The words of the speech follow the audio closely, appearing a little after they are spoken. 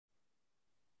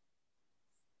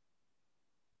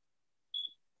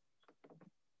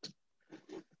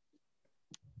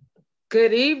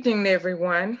Good evening,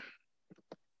 everyone.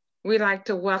 We'd like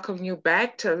to welcome you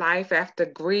back to Life After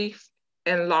Grief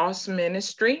and Loss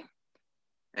Ministry.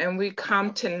 And we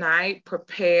come tonight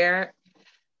prepared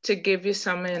to give you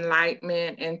some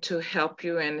enlightenment and to help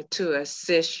you and to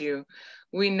assist you.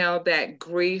 We know that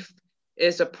grief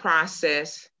is a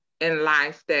process in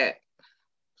life that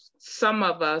some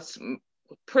of us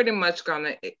pretty much going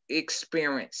to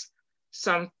experience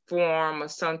some form or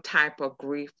some type of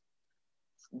grief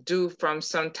due from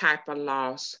some type of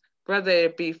loss, whether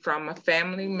it be from a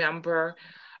family member,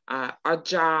 a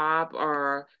job,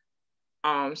 or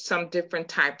some different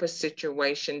type of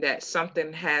situation that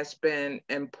something has been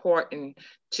important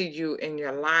to you in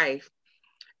your life,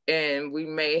 and we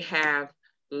may have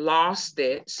lost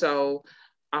it. So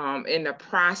in the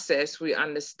process, we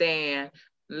understand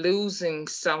losing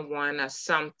someone or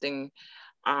something.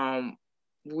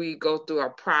 We go through a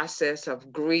process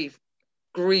of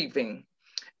grieving,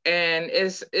 and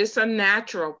it's a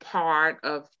natural part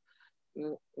of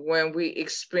when we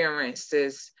experience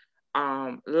this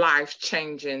life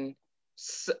changing,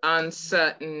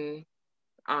 uncertain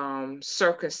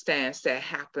circumstance that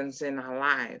happens in our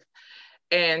life.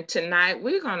 And tonight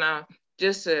we're gonna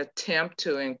just attempt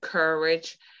to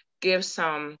encourage, give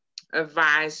some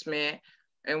advisement,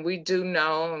 and we do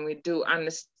know and we do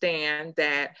understand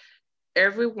that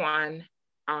everyone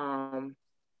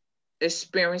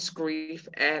experience grief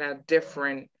at a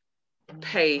different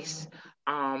pace,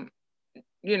 um,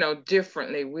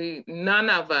 differently. None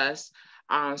of us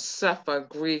suffer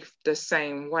grief the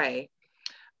same way,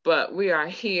 but we are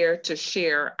here to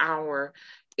share our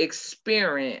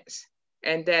experience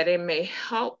and that it may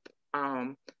help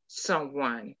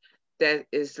someone that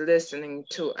is listening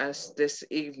to us this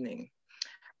evening.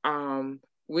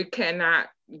 We cannot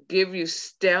give you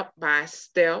step by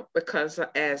step because,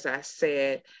 as I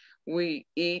said, we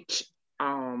each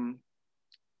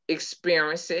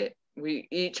experience it. We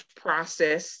each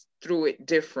process through it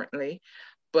differently,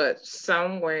 but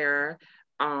somewhere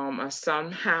or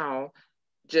somehow,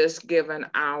 just given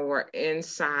our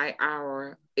insight,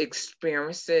 our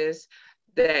experiences,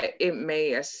 that it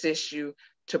may assist you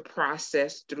to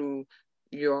process through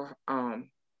your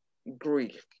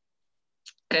grief.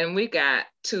 And we got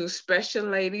two special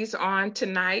ladies on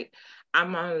tonight.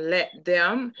 I'm going to let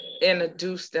them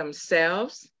introduce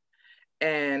themselves,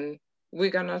 and we're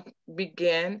going to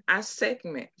begin our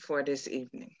segment for this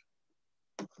evening.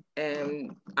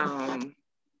 And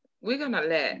we're going to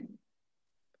let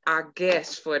our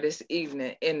guest for this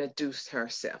evening introduce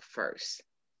herself first.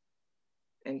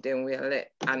 And then we'll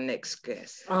let our next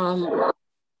guest.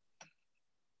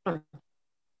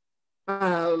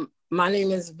 My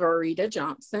name is Verita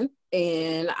Johnson,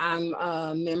 and I'm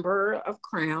a member of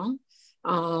Crown.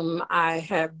 I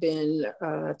have been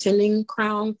attending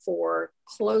Crown for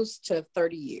close to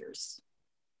 30 years.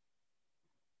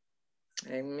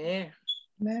 Amen.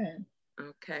 Amen.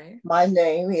 Okay. My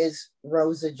name is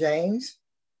Rosa James.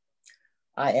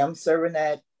 I am serving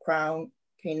at Crown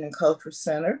Kingdom Culture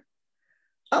Center.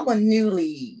 I'm a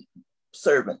newly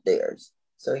servant there,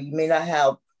 so you may not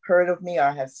have heard of me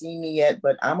or have seen me yet,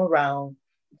 but I'm around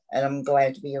and I'm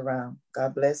glad to be around.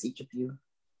 God bless each of you.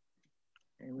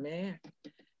 Amen.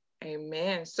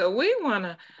 Amen. So we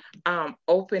want to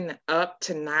open up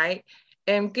tonight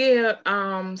and give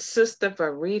Sister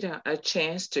Verita a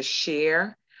chance to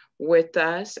share with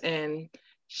us, and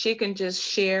she can just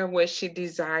share what she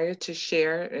desired to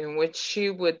share, and what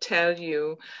she would tell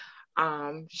you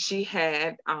she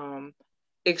had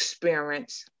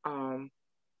experienced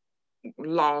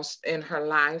lost in her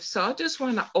life. So I just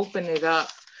want to open it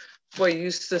up for you,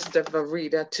 Sister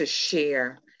Verita, to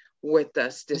share with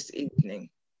us this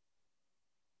evening.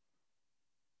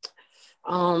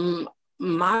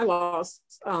 My loss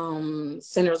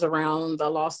centers around the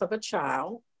loss of a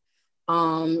child.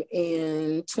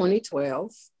 In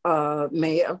 2012,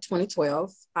 May of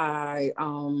 2012, I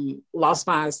lost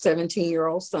my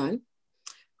 17-year-old son.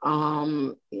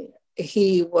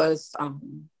 He was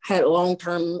had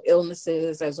long-term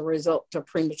illnesses as a result of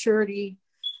prematurity.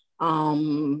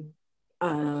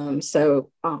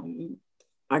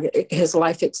 His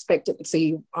life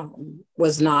expectancy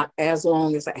was not as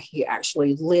long as he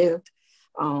actually lived.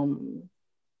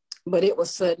 But it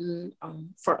was sudden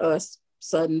for us,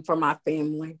 sudden for my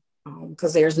family,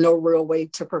 because there's no real way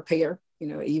to prepare,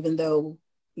 even though,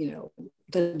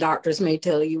 the doctors may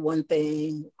tell you one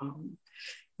thing,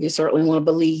 you certainly want to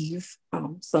believe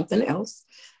something else.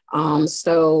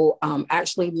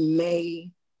 Actually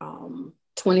May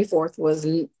 24th was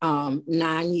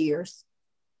 9 years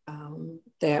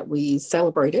that we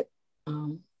celebrated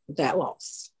that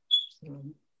loss.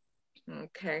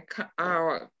 Okay,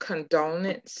 our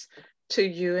condolence to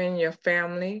you and your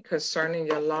family concerning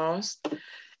your loss.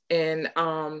 And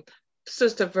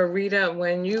Sister Verita,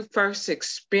 when you first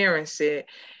experienced it,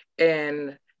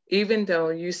 and even though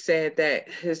you said that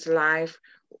his life,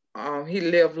 he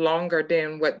lived longer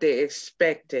than what they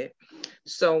expected.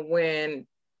 So when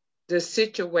the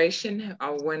situation,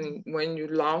 when you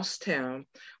lost him,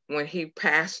 when he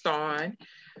passed on,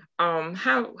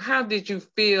 how did you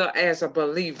feel as a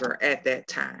believer at that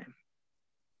time?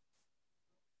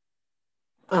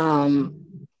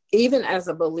 Even as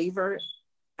a believer,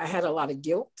 I had a lot of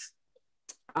guilt.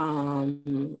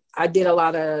 I did a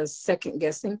lot of second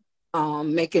guessing,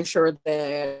 making sure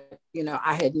that,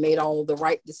 I had made all the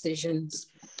right decisions,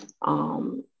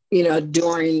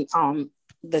 during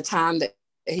the time that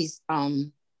he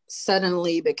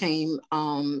suddenly became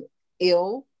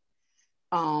ill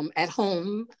at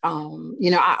home.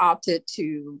 I opted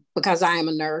to, because I am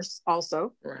a nurse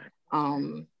also. Right.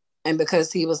 And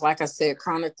because he was, like I said,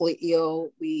 chronically ill,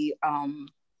 we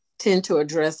tend to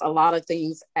address a lot of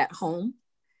things at home.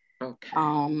 Okay.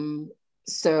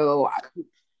 So,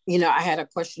 I had a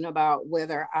question about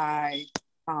whether I,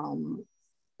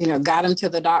 got him to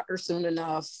the doctor soon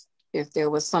enough, if there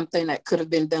was something that could have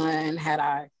been done, had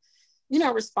I,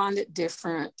 responded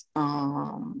different.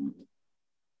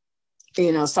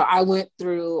 So I went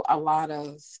through a lot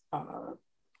of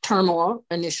turmoil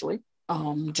initially,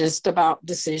 just about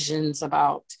decisions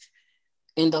about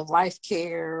end of life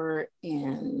care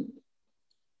and,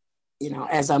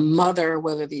 as a mother,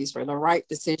 whether these were the right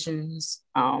decisions.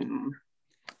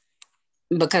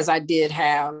 Because I do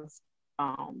have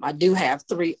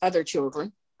 3 other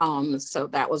children. So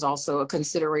that was also a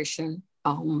consideration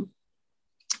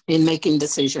in making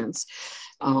decisions.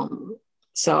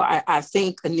 So I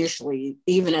think initially,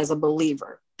 even as a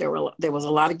believer, there was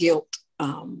a lot of guilt,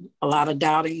 a lot of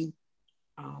doubting,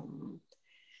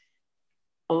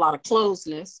 a lot of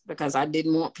closeness, because I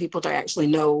didn't want people to actually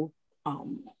know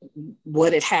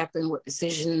what had happened, what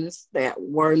decisions that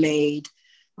were made.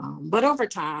 But over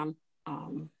time,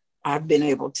 I've been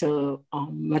able to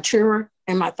mature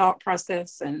in my thought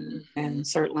process and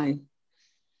certainly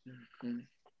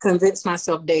convince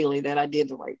myself daily that I did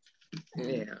the right,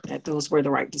 that those were the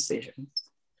right decisions.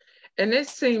 And it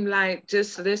seemed like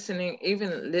just listening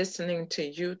to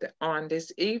you on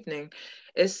this evening,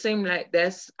 it seemed like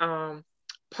that's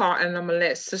part, and I'm gonna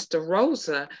let Sister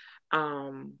Rosa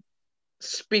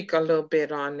speak a little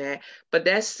bit on that, but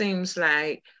that seems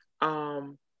like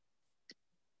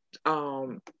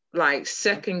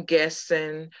second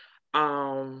guessing,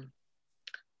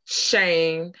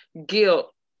 shame,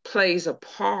 guilt plays a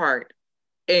part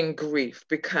in grief,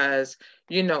 because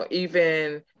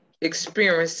even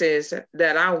experiences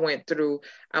that I went through,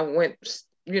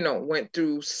 went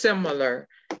through similar,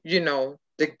 the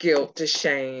guilt, the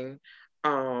shame.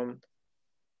 I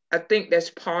think that's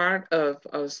part of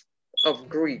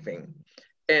grieving.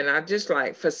 And I just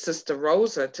like for Sister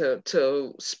Rosa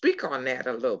to speak on that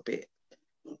a little bit.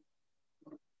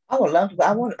 I would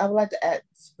like to ask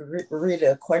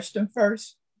Rita a question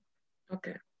first.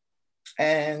 Okay.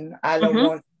 And I don't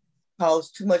want to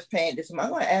cause too much pain. I'm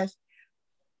going to ask,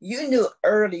 you knew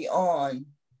early on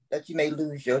that you may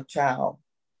lose your child,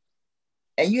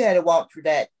 and you had to walk through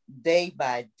that day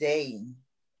by day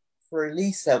for at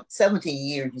least 17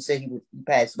 years. You said he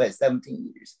passed away at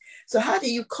 17 years. So how do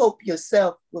you cope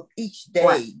yourself with each day?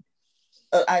 Right.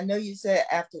 I know you said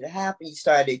after it happened, you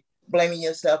started blaming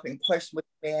yourself and questioning what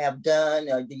you may have done,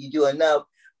 or did you do enough?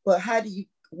 But how do you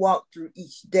walk through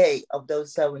each day of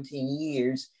those 17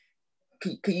 years?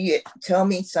 Could you tell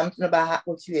me something about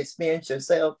what you experienced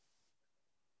yourself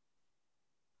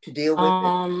to deal with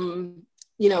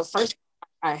it? First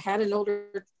I had an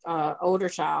older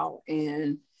child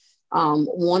and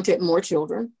wanted more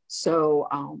children. So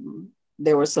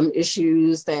there were some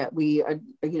issues that we,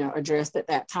 addressed at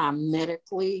that time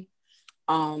medically.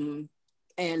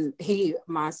 And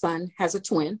my son has a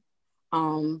twin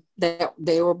that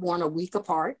they were born a week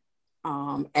apart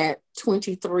at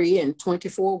 23 and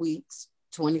 24 weeks,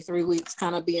 23 weeks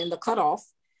kind of being the cutoff,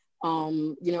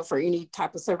 for any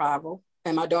type of survival.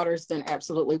 And my daughter's done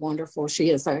absolutely wonderful. She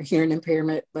has a hearing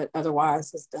impairment, but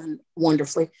otherwise has done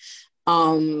wonderfully.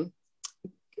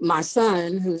 My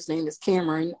son, whose name is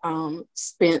Cameron,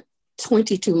 spent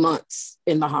 22 months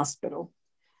in the hospital.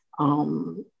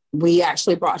 We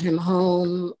actually brought him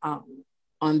home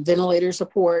on ventilator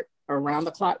support, around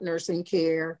the clock nursing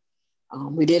care.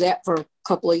 We did that for a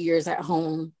couple of years at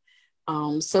home.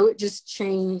 So it just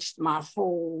changed my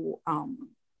whole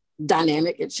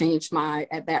dynamic. It changed my,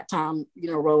 at that time,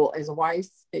 role as a wife.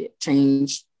 It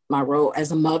changed my role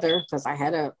as a mother, because I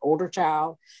had an older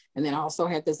child, and then I also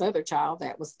had this other child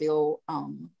that was still,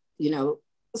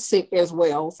 sick as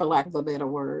well, for lack of a better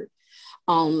word.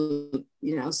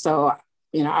 So,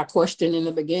 I questioned in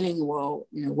the beginning, well,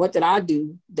 what did I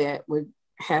do that would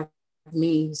have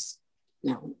me,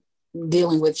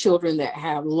 dealing with children that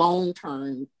have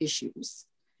long-term issues?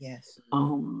 Yes.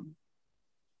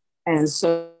 And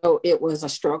so it was a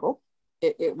struggle.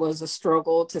 It was a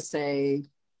struggle to say,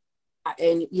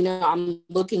 and I'm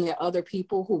looking at other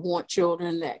people who want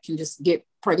children that can just get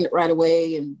pregnant right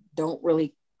away and don't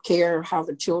really care how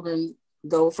the children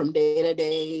go from day to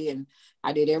day. And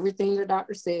I did everything the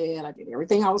doctor said. I did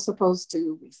everything I was supposed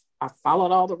to. I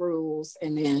followed all the rules,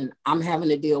 and then I'm having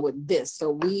to deal with this.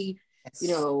 So we,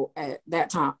 at that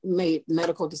time, made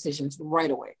medical decisions right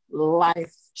away,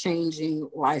 life-changing,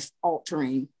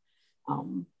 life-altering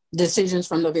decisions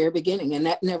from the very beginning. And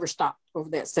that never stopped over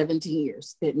that 17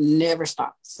 years. It never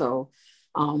stopped. So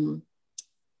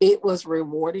it was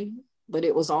rewarding, but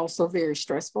it was also very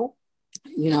stressful.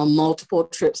 Multiple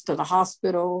trips to the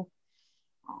hospital,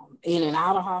 in and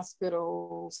out of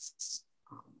hospitals,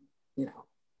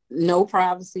 no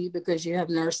privacy because you have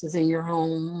nurses in your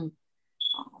home.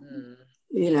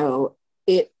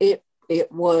 It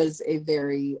was a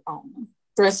very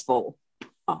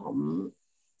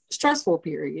stressful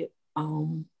period.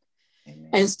 And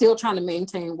still trying to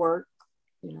maintain work,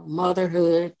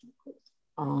 motherhood.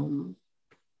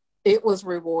 It was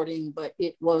rewarding, but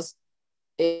it was,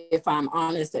 if I'm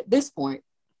honest at this point,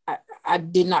 I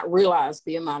did not realize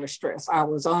the amount of stress I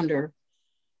was under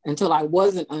until I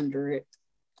wasn't under it.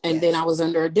 And then I was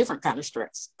under a different kind of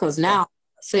stress, because now I'm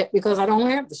upset because I don't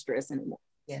have the stress anymore.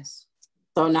 Yes.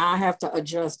 So now I have to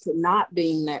adjust to not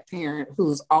being that parent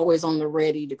who's always on the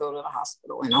ready to go to the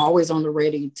hospital and always on the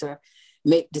ready to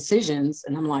make decisions.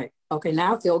 And I'm like, okay,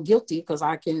 now I feel guilty because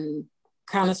I can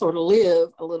kind of sort of live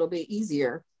a little bit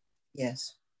easier.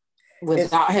 Yes.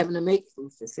 Without having to make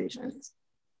those decisions.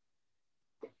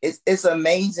 It's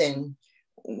amazing.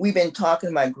 We've been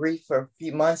talking about grief for a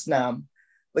few months now,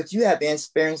 but you have been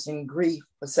experiencing grief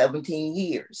for 17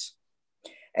 years.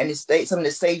 And some of the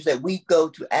stages that we go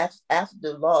to after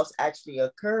the loss actually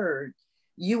occurred,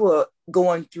 you were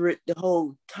going through it the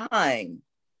whole time.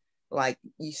 Like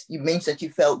you mentioned that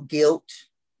you felt guilt,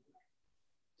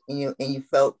 and you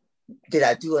felt, did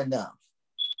I do enough?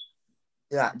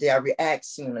 Did I react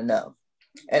soon enough?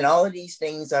 And all of these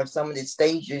things are some of the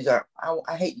stages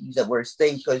I hate to use that word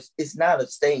stage, because it's not a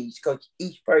stage, because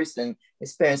each person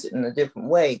experiences it in a different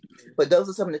way. But those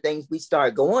are some of the things we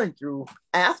start going through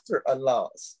after a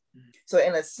loss. So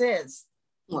in a sense,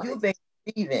 you've been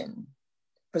grieving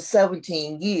for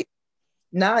 17 years.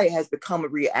 Now it has become a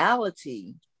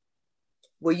reality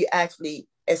where you actually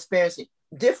experience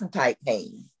different type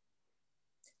pain.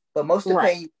 But most of the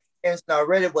pain you experienced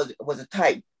already was a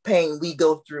type pain we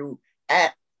go through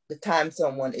at the time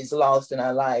someone is lost in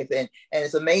our life. And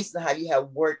it's amazing how you have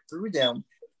worked through them.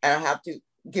 And I have to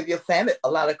give your family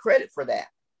a lot of credit for that,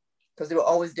 because they were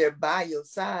always there by your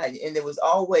side. And there was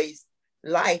always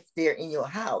life there in your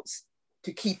house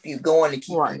to keep you going, to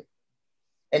keep you,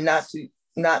 and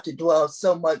not to dwell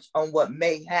so much on what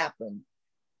may happen,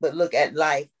 but look at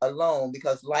life alone,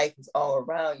 because life is all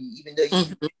around you, even though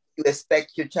you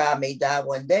expect your child may die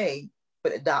one day,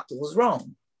 but the doctor was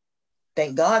wrong.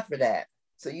 Thank God for that.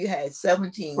 So you had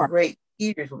 17 great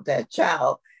years with that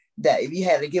child, that if you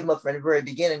had to give him up from the very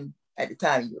beginning, at the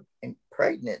time you were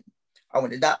pregnant, or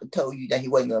when the doctor told you that he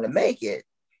wasn't going to make it,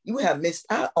 you would have missed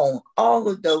out on all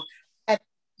of those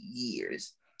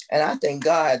years. And I thank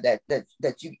God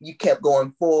that you kept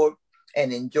going forward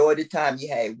and enjoyed the time you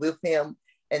had with him.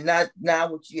 And not now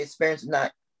what you experienced,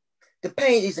 the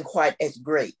pain isn't quite as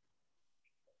great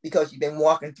because you've been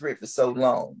walking through it for so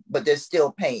long, but there's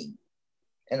still pain.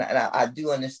 And I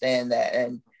do understand that.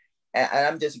 And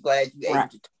I'm just glad you're able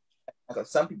to talk,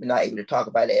 because some people are not able to talk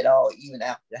about it at all, even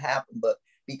after it happened. But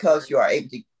because you are able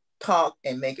to talk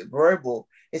and make it verbal,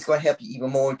 it's going to help you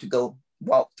even more to go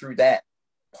walk through that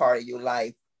part of your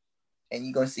life. And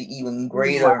you're going to see even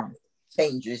greater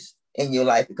changes in your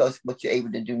life because of what you're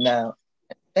able to do now.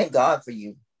 Thank God for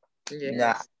you.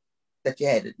 Yes. That you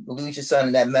had to lose your son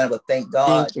in that manner, but thank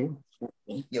God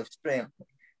your strength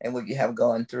and what you have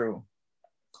gone through.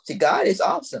 See, God is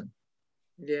awesome.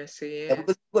 Yes, he is.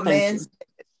 And what man said,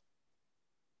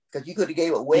 because you could have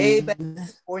gave it way back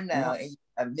before now, and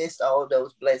I missed all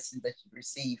those blessings that you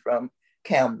received from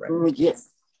Cameron. Yes.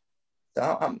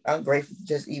 So I'm grateful to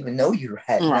just even know you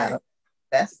right now.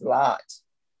 That's a lot.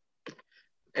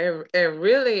 And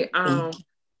really,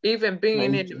 even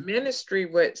being in the ministry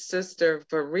with Sister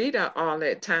Verita all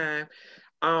that time,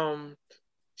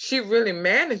 she really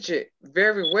managed it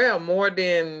very well, more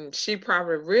than she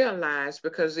probably realized,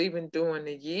 because even during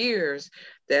the years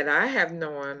that I have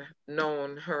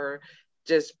known her,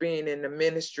 just being in the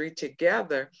ministry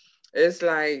together, it's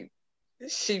like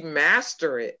she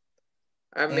mastered it.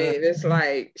 I mean, it's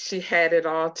like she had it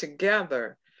all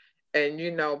together. And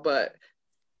but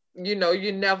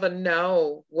you never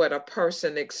know what a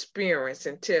person experience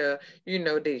until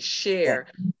they share.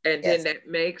 And then Yes. that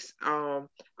makes a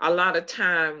lot of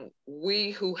time, we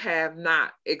who have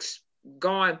not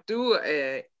gone through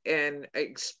an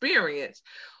experience,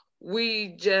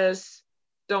 we just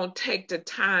don't take the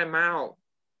time out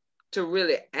to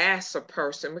really ask a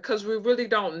person, because we really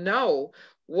don't know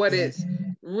what it's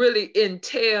really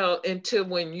entail until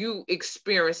when you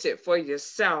experience it for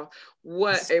yourself,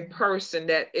 what a person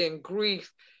that in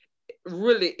grief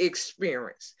really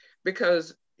experience.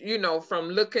 Because from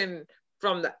looking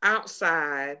from the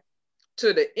outside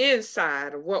to the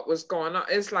inside of what was going on,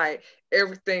 it's like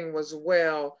everything was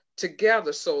well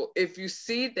together. So if you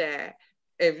see that,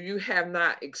 if you have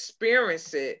not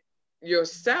experienced it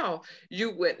yourself,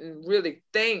 you wouldn't really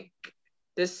think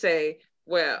to say,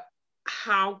 well,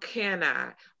 how can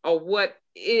I, or what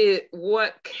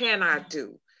can I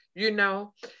do,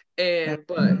 and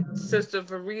but Sister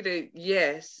Verita,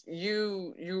 yes,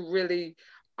 you really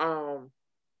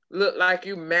look like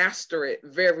you master it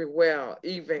very well,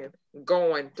 even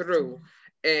going through.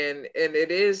 And it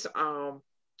is a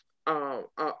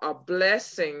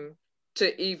blessing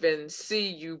to even see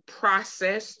you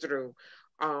process through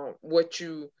what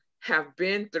you have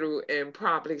been through, and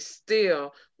probably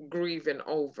still grieving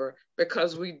over,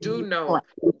 because we do know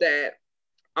that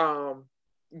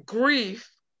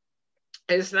grief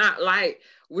is not like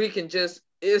we can just,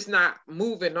 it's not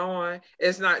moving on,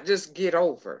 it's not just get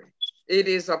over it. It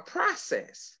is a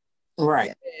process.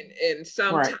 Right. And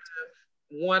sometimes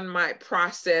one might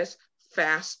process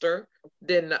faster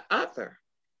than the other.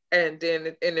 And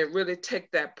it really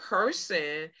take that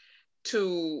person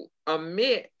to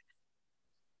admit,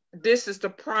 this is the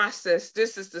process,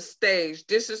 this is the stage,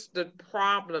 this is the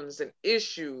problems and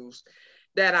issues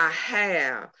that I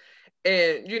have.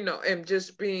 And and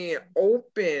just being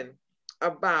open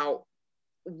about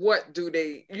what do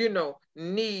they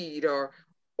need, or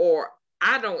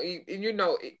I don't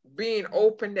even, being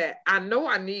open that I know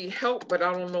I need help, but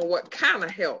I don't know what kind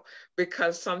of help,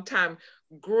 because sometimes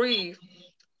grief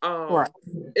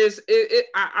is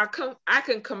I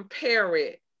can compare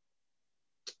it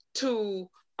to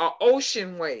an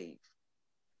ocean wave.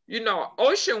 An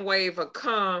ocean wave will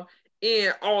come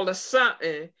in all of a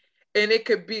sudden, and it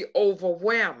could be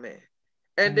overwhelming.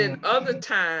 And then other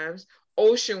times,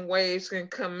 ocean waves can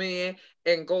come in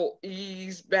and go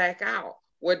ease back out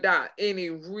without any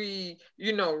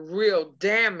real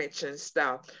damage and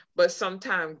stuff. But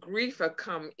sometimes grief will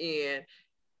come in,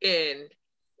 and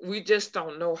we just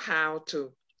don't know how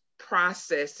to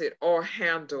process it or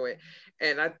handle it.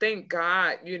 And I thank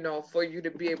God, for you to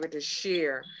be able to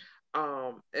share.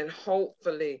 And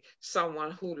hopefully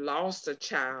someone who lost a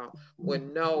child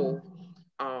would know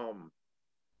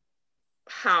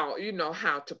how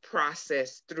to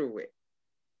process through it.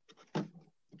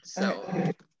 So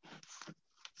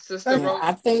Sister Rose,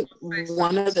 I think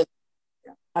one of the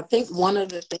things.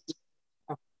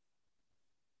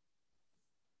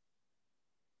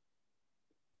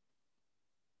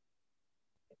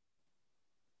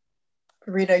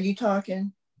 Rita, are you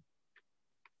talking?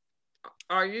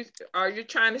 Are you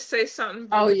trying to say something?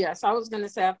 Oh yes, I was going to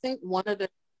say, I think one of the.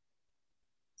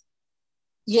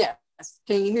 Yes,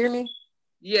 can you hear me?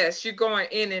 Yes, you're going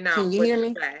in and out. Can you hear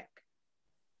me? Back.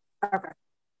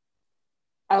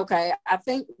 Okay. I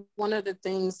think one of the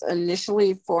things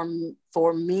initially for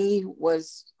me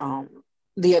was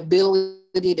the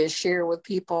ability to share with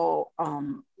people,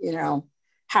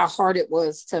 how hard it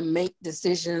was to make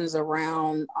decisions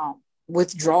around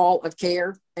withdrawal of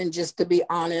care, and just to be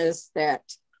honest that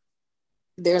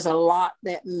there's a lot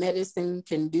that medicine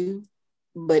can do,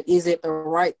 but is it the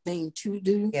right thing to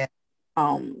do? Yeah.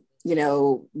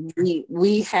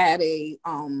 We had a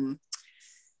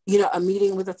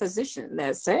meeting with a physician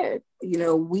that said,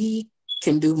 we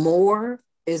can do more.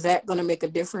 Is that going to make a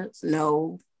difference?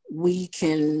 No, we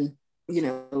can,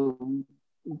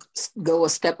 go a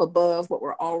step above what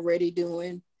we're already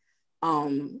doing.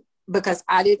 Because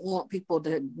I didn't want people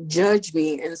to judge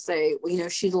me and say, well,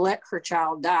 she let her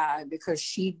child die because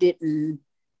she didn't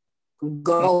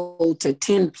go to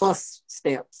 10 plus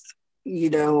steps,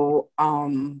 that,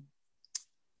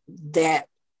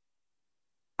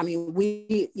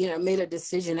 we, made a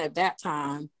decision at that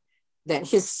time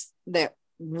that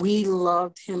we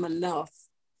loved him enough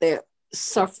that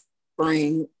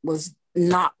suffering was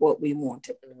not what we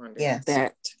wanted. Yes.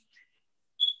 That,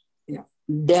 you know,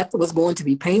 death was going to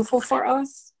be painful for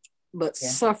us, but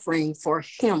suffering for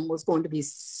him was going to be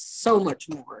so much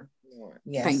more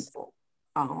painful.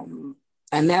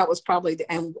 And that was probably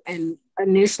and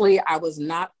initially I was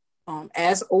not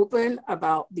as open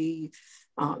about the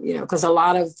you know, because a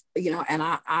lot of, you know, and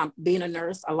I'm being a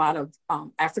nurse, a lot of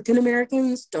African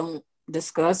Americans don't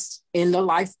discuss end of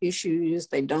life issues.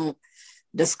 They don't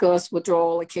discuss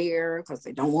withdrawal of care because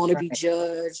they don't want to be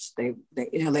judged. They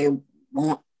you know, they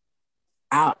want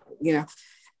out, you know.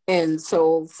 And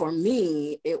so for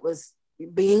me, it was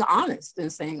being honest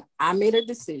and saying, I made a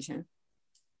decision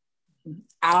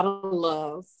out of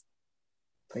love,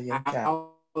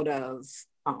 out of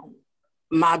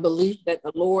my belief that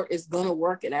the Lord is going to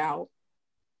work it out.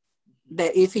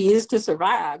 That if he is to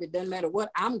survive, it doesn't matter what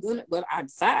I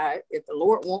decide. If the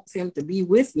Lord wants him to be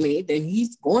with me, then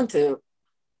he's going to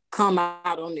come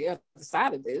out on the other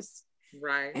side of this.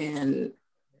 Right. And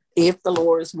if the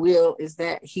Lord's will is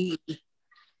that he,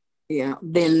 you know,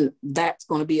 then that's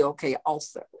going to be okay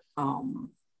also.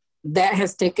 That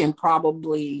has taken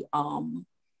probably,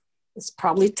 it's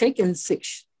probably taken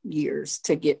 6 years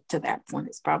to get to that point.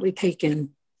 It's probably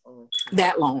taken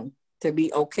that long to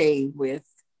be okay with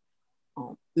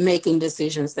making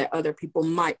decisions that other people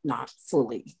might not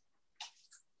fully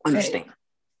understand.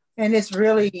 And it's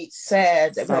really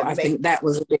sad. That so I think that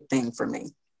was a big thing for me.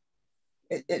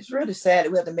 It's really sad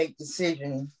that we have to make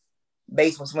decisions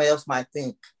based on someone else might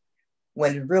think,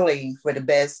 when really for the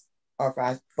best or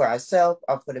for ourselves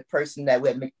or for the person that we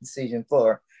have to make a decision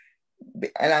for.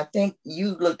 And I think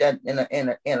you looked at in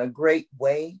a great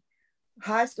way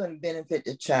how it's going to benefit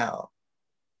the child.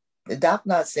 The doctor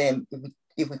not saying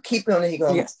if we keep him, he's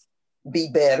going to be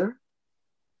better.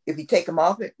 If we take him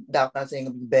off it, doctor not saying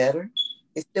he'll be better.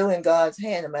 It's still in God's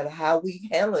hand. No matter how we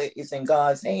handle it, it's in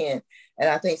God's hand. And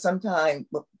I think sometimes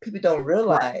what people don't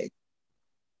realize,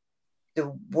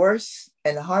 the worst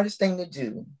and the hardest thing to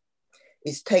do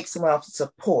is take someone off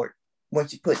support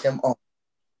once you put them on.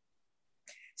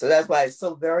 So that's why it's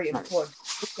so very important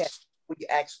to look at when you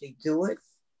actually do it.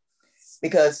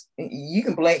 Because you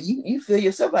can blame, you feel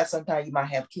yourself like sometimes you might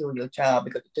have killed your child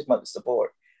because you took him up to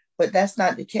support. But that's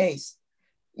not the case.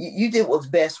 You did what's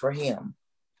best for him.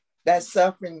 That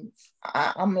suffering,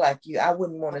 I'm like you, I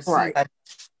wouldn't want to see my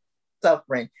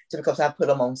suffering just because I put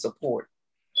them on support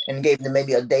and gave them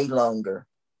maybe a day longer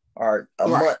or a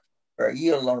month or a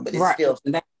year longer, but it's still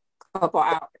a couple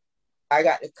hours. I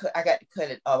got to cut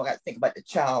it off. I got to think about the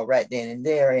child right then and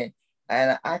there.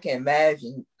 And I can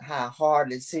imagine how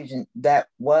hard a decision that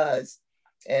was.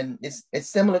 And it's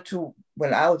similar to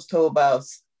when I was told about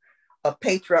a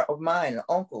patriarch of mine, an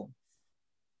uncle,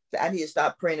 that I need to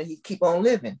stop praying that he keep on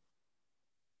living.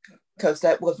 Because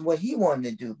that wasn't what he wanted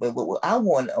to do, but what I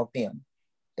wanted of him,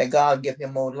 that God give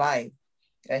him more life.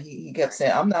 And he kept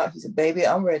saying, he said, baby,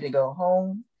 I'm ready to go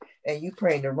home. And you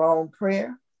praying the wrong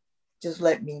prayer. Just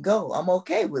let me go. I'm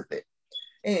okay with it.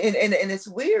 And it's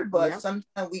weird, but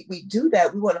sometimes we do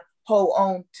that. We want to hold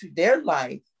on to their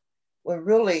life when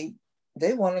really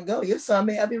they want to go. Your son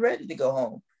may not be ready to go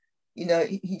home. You know,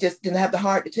 he just didn't have the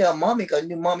heart to tell mommy because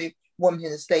knew mommy wanted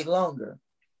him to stay longer.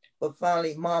 But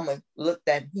finally, mama looked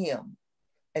at him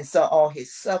and saw all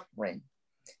his suffering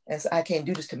and said, I can't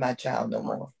do this to my child no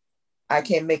more. I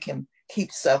can't make him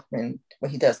keep suffering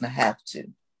when he doesn't have to.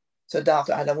 So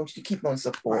doctor, I don't want you to keep on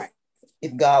support.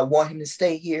 If God wants him to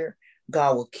stay here,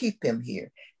 God will keep him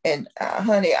here. And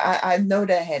honey, I know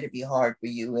that had to be hard for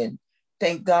you. And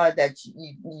thank God that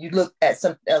you looked at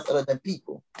something else other than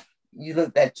people. You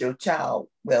looked at your child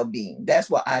well-being. That's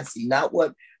what I see, not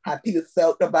how people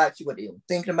felt about you, what they were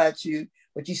thinking about you,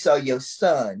 but you saw your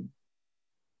son,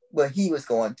 what he was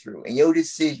going through. And your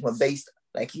decision was based,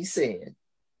 like you said,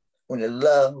 on the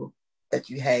love that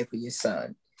you had for your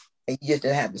son. And you just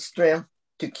didn't have the strength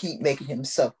to keep making him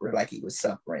suffer like he was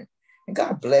suffering. And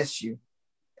God bless you.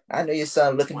 I know your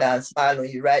son looking down, smiling on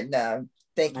you right now,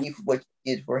 thanking you for what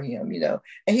you did for him, you know.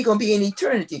 And he's going to be in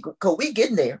eternity because we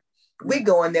getting there. We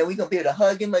going there. We're going to be able to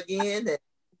hug him again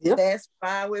and dance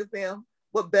fine with him.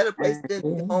 What better place than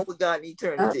to be home with God in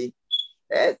eternity?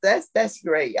 That's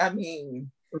great. I mean,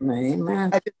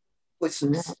 I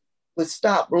just would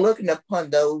stop looking upon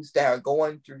those that are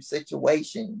going through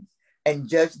situations and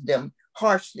judge them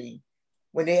harshly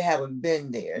when they haven't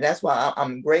been there. That's why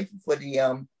I'm grateful for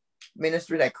the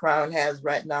ministry that Crown has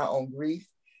right now on grief,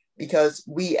 because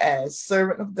we as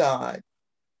servant of God,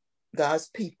 God's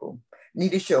people,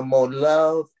 need to show more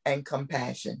love and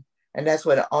compassion. And that's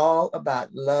what it's all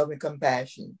about, love and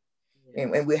compassion.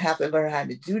 And we have to learn how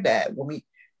to do that when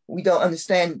we don't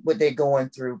understand what they're going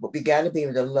through, but we got to be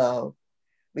able to love.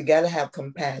 We got to have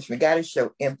compassion. We got to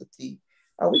show empathy.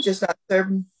 Are we just not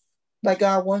serving like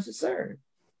God wants to serve?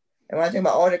 And when I think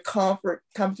about all the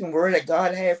comforting word that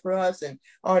God had for us and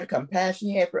all the compassion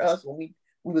he had for us when we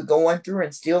were going through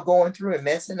and still going through and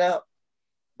messing up,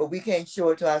 but we can't show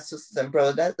it to our sisters and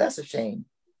brothers, that's a shame.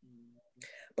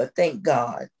 But thank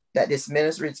God that this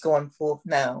ministry is going forth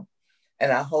now.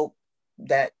 And I hope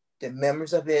that the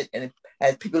members of it, and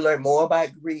as people learn more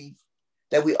about grief,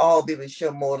 that we all be able to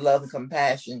show more love and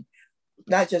compassion,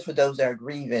 not just for those that are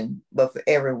grieving, but for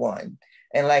everyone.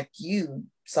 And like you,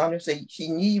 Sandra said, she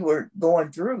knew you were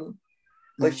going through,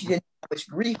 but she didn't know how much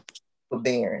grief for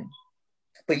bearing.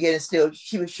 But yet still,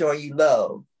 she was showing you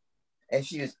love and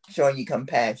she was showing you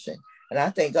compassion. And I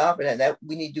thank God for that. That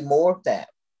we need to do more of that,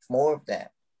 more of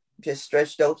that. Just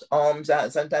stretch those arms out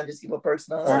and sometimes just give a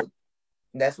person a hug.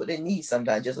 And that's what they need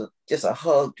sometimes, just a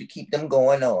hug to keep them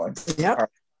going on. Yep.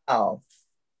 Oh,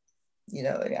 you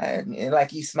know, and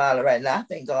like you smiling right now, I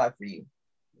thank God for you.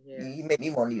 Yeah. You make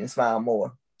me want to even smile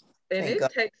more. And thank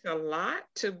God. Takes a lot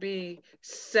to be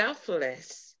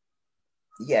selfless.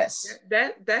 Yes.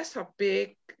 That's a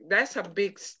big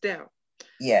step.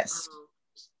 Yes.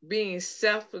 Being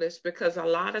selfless, because a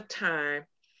lot of time,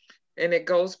 and it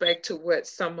goes back to what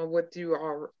some of what you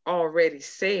already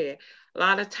said, a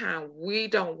lot of time we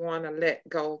don't want to let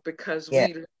go because we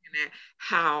looking at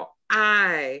how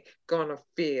I gonna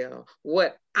feel,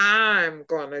 what I'm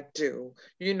gonna do.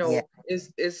 You know,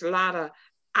 it's a lot of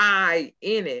I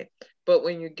in it. But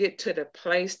when you get to the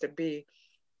place to be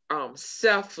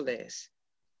selfless,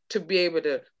 to be able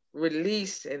to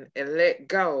release and let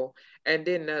go, and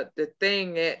then the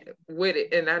thing with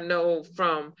it, and I know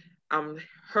from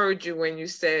heard you when you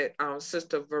said,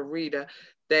 Sister Verita,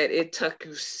 that it took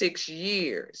you 6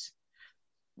 years,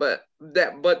 but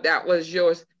that was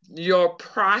your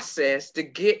process to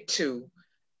get to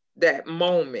that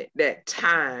moment, that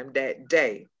time, that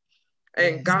day.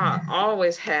 And God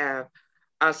always have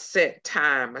a set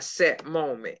time, a set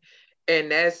moment,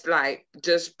 and that's like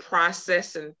just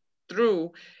processing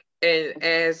through. And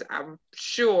as I'm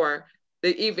sure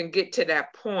to even get to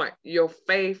that point, your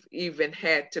faith even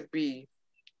had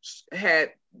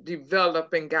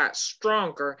developed and got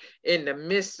stronger in the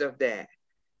midst of that,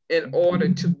 in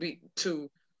order to be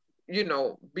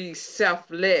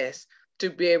selfless, to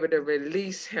be able to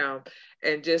release him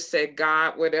and just say,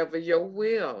 God, whatever your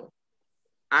will,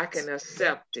 I can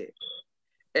accept it.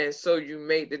 And so you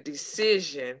made the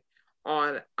decision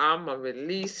on, I'm going to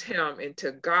release him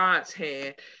into God's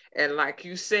hand. And like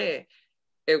you said,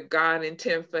 if God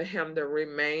intended for him to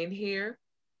remain here,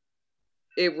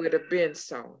 it would have been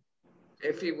so.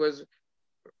 If he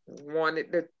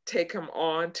wanted to take him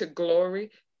on to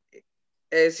glory,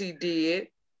 as he did,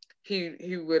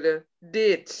 he would have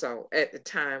did so at the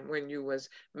time when you was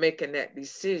making that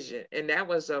decision. And that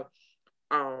was a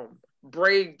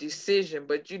brave decision.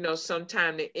 But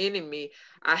sometimes the enemy,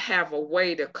 I have a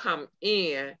way to come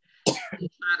in and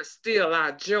try to steal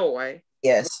our joy.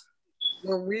 Yes.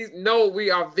 When we know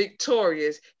we are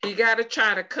victorious, he got to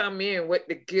try to come in with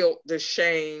the guilt, the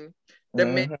shame, the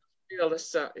make you feel a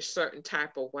certain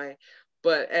type of way.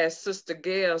 But as Sister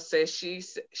Gail says, she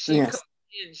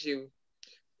commends you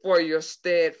for your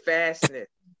steadfastness,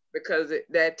 because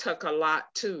that took a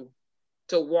lot too,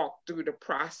 to walk through the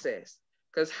process.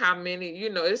 Because how many,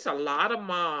 it's a lot of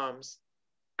moms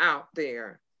out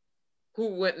there who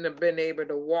wouldn't have been able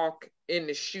to walk in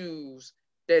the shoes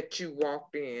that you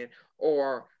walked in,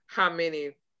 or how many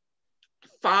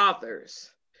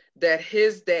fathers that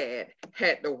his dad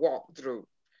had to walk through,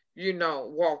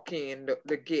 walk in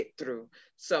to get through.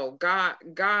 So God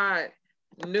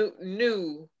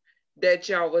knew that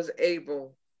y'all was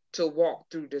able to walk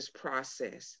through this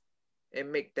process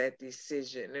and make that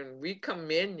decision. And we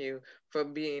commend you for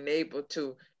being able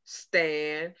to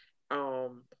stand,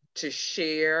 to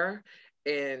share,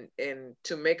 and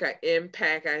to make an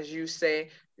impact. As you say,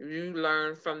 you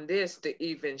learn from this to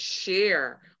even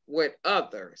share with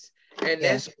others. And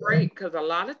that's great, because a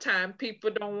lot of time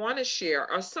people don't want to share,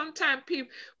 or sometimes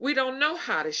we don't know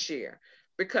how to share,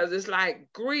 because it's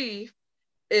like grief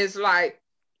is like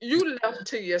you left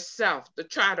to yourself to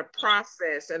try to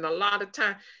process. And a lot of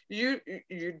time you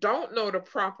don't know the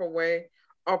proper way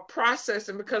of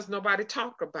processing because nobody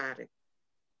talked about it.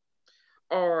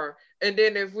 And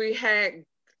then if we had,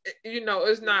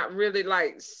 it's not really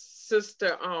like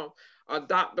Sister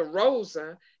Dr.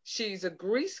 Rosa, she's a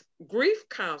grief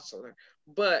counselor,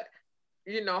 but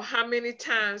how many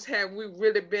times have we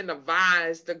really been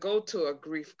advised to go to a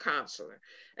grief counselor?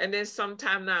 And then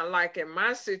sometimes, not like in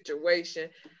my situation,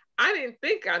 I didn't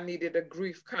think I needed a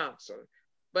grief counselor,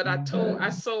 but I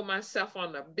sold myself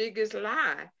on the biggest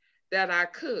lie, that I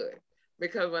could.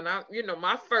 Because when I,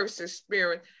 my first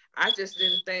experience, I just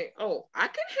didn't think, oh, I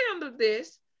can handle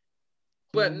this,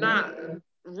 but not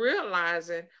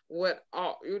realizing what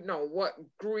all, what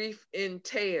grief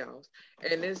entails.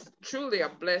 And it's truly a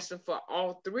blessing for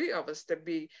all three of us to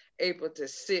be able to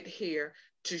sit here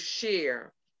to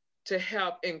share, to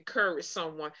help encourage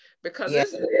someone, because Yeah.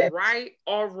 it's right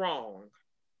or wrong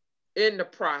in the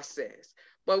process.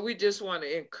 But we just want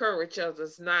to encourage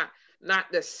others not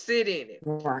to sit in it.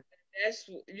 Right. That's,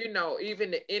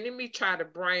 even the enemy try to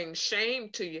bring shame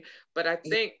to you, but I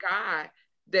thank God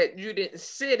that you didn't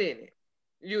sit in it.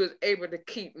 You was able to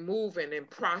keep moving and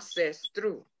process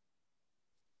through.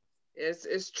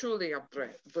 It's truly a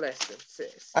blessing,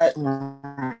 sis. I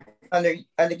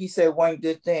think you said one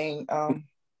good thing.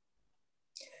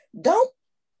 Don't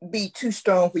be too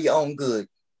strong for your own good.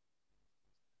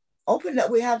 Open up.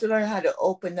 We have to learn how to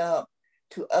open up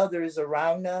to others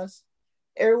around us.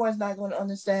 Everyone's not going to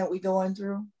understand what we're going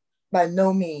through, by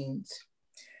no means,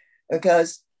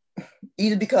 because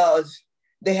either because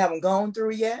they haven't gone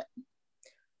through it yet,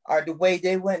 or the way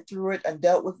they went through it and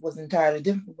dealt with was entirely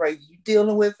different way you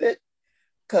dealing with it.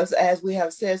 Because as we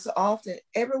have said so often,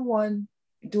 everyone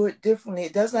do it differently.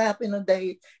 It doesn't happen in a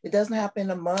day. It doesn't happen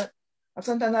in a month, or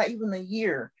sometimes not even a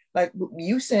year. Like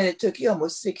you said, it took you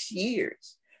almost 6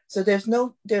 years. So there's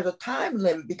a time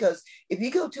limit, because if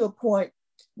you go to a point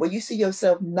where you see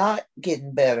yourself not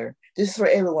getting better, this is for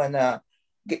everyone now,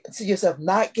 see yourself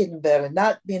not getting better,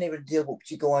 not being able to deal with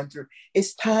what you're going through,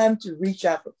 it's time to reach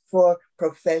out for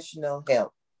professional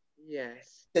help.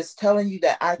 Yes. Just telling you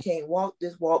that I can't walk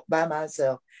this walk by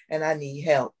myself and I need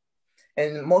help.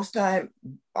 And most time,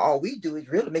 all we do is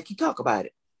really make you talk about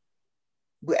it.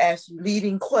 We ask you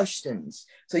leading questions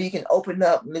so you can open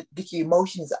up and get your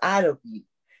emotions out of you.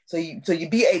 So you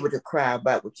be able to cry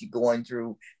about what you're going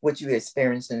through, what you're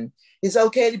experiencing. It's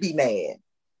okay to be mad.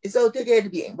 It's okay to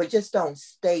be, but just don't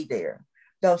stay there.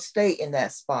 Don't stay in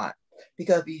that spot.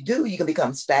 Because if you do, you can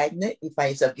become stagnant. You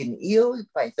find yourself getting ill. You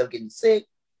find yourself getting sick.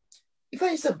 You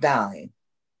find yourself dying.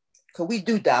 Because we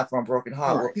do die from a broken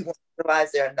heart. Right. What people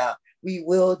realize they're not. We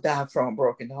will die from a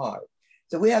broken heart.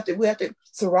 So we have to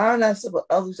surround ourselves with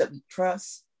others that we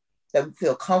trust, that we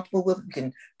feel comfortable with, we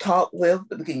can talk with,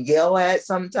 that we can yell at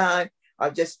sometimes,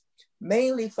 or just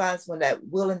mainly find someone that's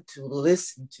willing to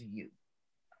listen to you.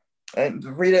 And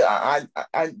really,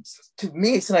 to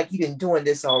me, it's like you've been doing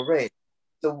this already.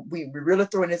 So we're really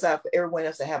throwing this out for everyone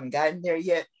else that haven't gotten there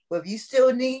yet. But if you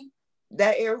still need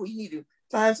that area where you need to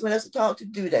find someone else to talk to,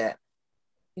 do that.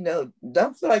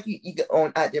 Don't feel like you get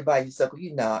on out there by yourself, because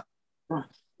you're not.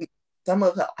 Some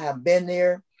of us have been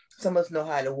there. Some of us know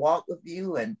how to walk with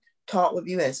you and talk with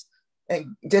you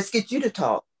and just get you to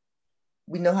talk.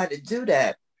 We know how to do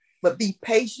that. But be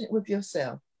patient with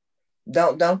yourself.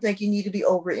 Don't think you need to be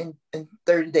over in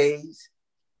 30 days,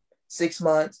 6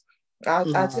 months. I'll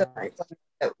tell you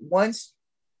that once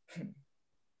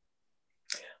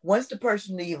the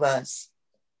person leave us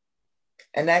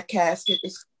and that casket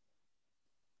is,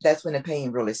 that's when the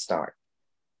pain really starts.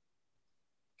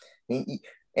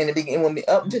 In the beginning, when we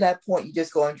up to that point, you're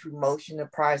just going through motion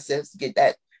and process to get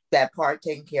that part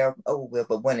taken care of over with.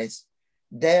 But when it's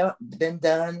there, been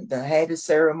done, had the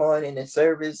ceremony and the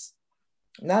service,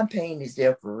 now pain is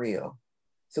there for real.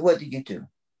 So what do?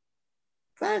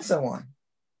 Find someone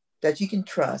that you can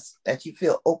trust, that you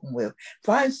feel open with.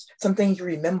 Find some things you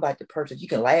remember about the person you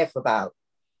can laugh about.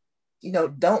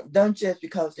 Don't just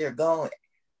because they're gone,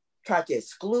 try to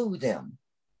exclude them.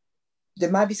 There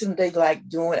might be something they like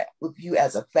doing with you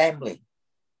as a family.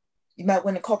 You might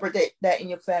want to incorporate that in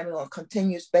your family on a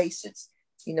continuous basis.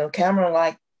 Cameron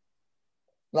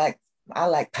like I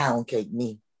like pound cake,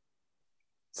 me.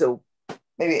 So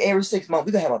maybe every 6 months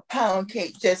we're gonna have a pound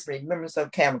cake just remembrance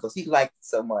of Cameron, because he liked it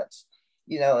so much.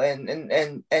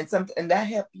 And something, and that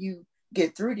help you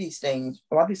get through these things.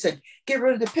 A lot of people said, get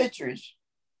rid of the pictures.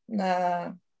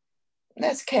 Nah.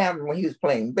 That's Cameron when he was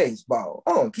playing baseball.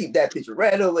 I want to keep that picture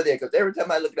right over there, because every time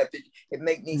I look at that picture, it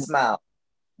makes me smile.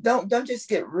 Don't just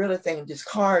get rid of things,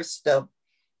 discard stuff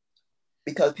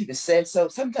because people said so.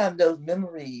 Sometimes those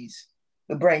memories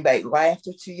will bring back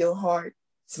laughter to your heart,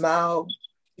 smile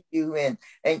to you, and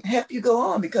help you go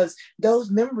on, because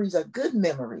those memories are good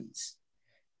memories.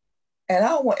 And I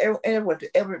don't want everyone to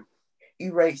ever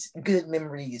erase good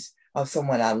memories of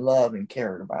someone I love and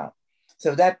cared about.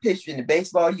 So that picture in the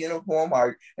baseball uniform,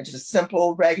 or just a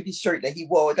simple raggedy shirt that he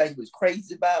wore that he was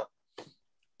crazy about,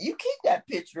 you keep that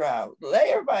picture out. Let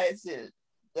everybody see it.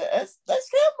 That's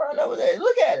Cameron over there.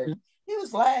 Look at it. He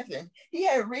was laughing. He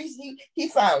had a reason. He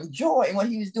found joy in what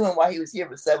he was doing while he was here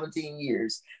for 17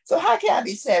 years. So how can I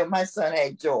be sad when my son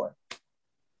had joy?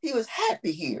 He was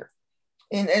happy here.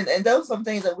 And those are some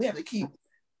things that we have to keep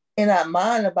in our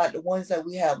mind about the ones that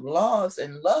we have lost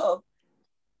and love.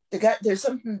 There's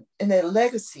something in their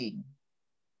legacy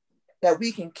that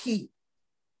we can keep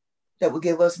that will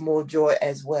give us more joy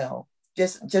as well.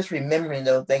 Just remembering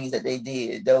those things that they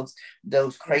did,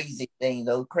 those crazy things,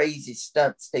 those crazy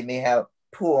stunts they may have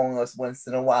pull on us once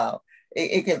in a while.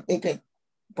 It can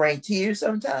bring tears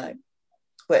sometimes,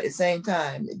 but at the same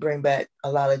time, it bring back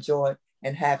a lot of joy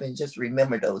and happiness. Just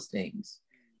remember those things.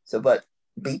 So, but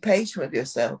be patient with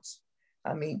yourselves.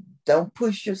 I mean, don't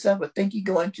push yourself or think you're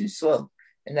going too slow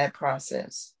in that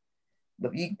process.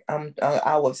 But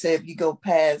I would say if you go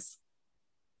past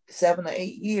 7 or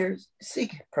 8 years,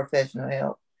 seek professional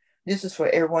help. This is for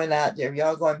everyone out there. If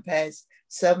y'all going past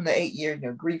 7 to 8 years in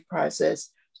your grief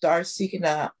process, start seeking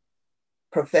out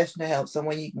professional help,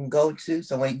 someone you can go to,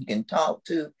 someone you can talk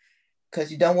to,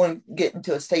 because you don't want to get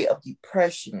into a state of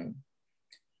depression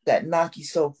that knock you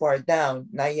so far down.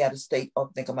 Now you have a state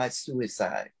of thinking about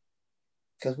suicide,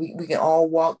 because we can all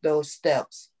walk those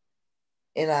steps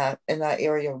in our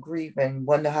area of grief and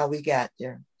wonder how we got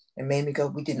there. And maybe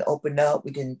because we didn't open up,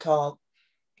 we didn't talk,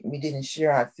 we didn't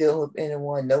share our feelings with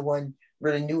anyone. No one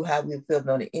really knew how we were feeling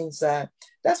on the inside.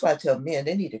 That's why I tell men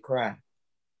they need to cry.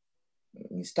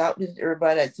 You stop listening to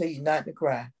everybody that tell you not to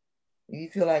cry. If you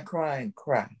feel like crying,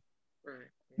 cry.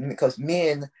 Right. Because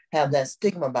men have that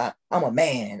stigma about, I'm a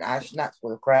man, I should not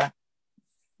supposed to cry.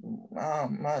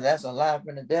 That's a lie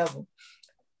from the devil.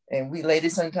 And we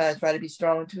ladies sometimes try to be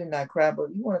strong too and not cry,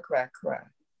 but you want to cry, cry.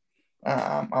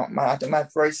 After my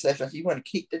first session, you want to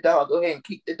kick the dog, go ahead and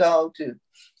kick the dog too.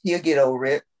 He'll get over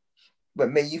it, but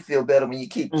maybe you feel better when you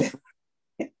kick them.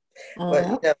 But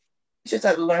you just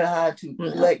have to learn how to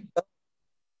let go.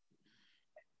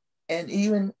 And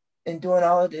even in doing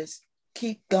all of this,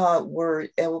 keep God's word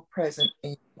ever present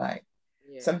in your life.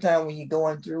 Yeah. Sometimes when you're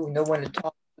going through, no one to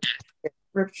talk to,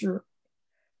 scripture,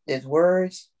 there's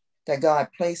words that God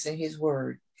placed in his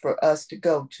word for us to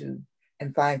go to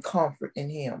and find comfort in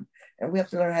him. And we have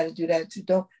to learn how to do that too.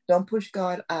 Don't push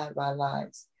God out of our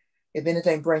lives. If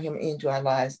anything, bring him into our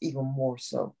lives even more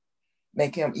so.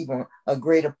 Make him even a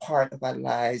greater part of our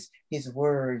lives. His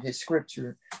word, his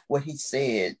scripture, what he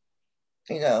said.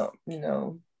 He's going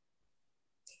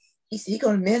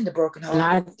to mend the broken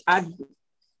heart. And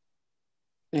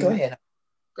Go ahead.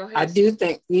 I do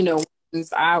think,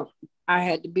 I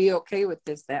had to be okay with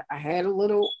this, that I had a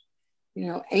little,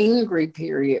 angry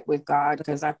period with God,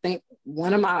 because I think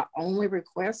one of my only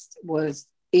requests was,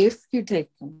 if you take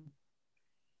him,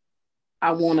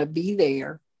 I want to be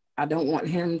there. I don't want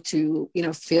him to,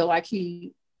 feel like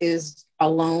he is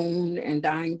alone and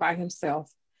dying by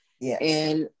himself. Yes.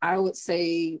 And I would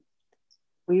say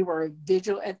we were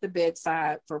vigilant at the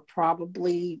bedside for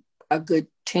probably a good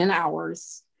 10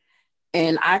 hours.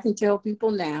 And I can tell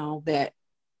people now that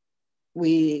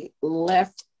we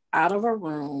left out of a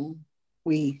room,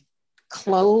 we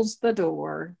closed the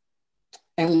door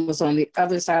and was on the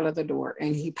other side of the door,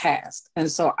 and he passed. And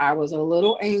so I was a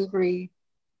little angry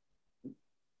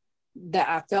that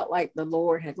I felt like the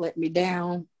Lord had let me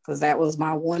down, because that was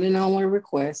my one and only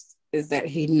request, is that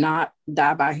he not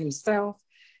die by himself.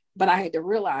 But I had to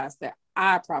realize that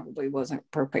I probably wasn't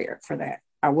prepared for that.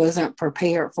 I wasn't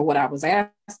prepared for what I was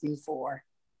asking for.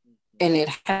 And it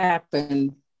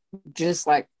happened just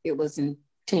like it was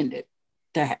intended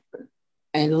to happen.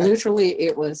 And literally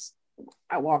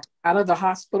I walked out of the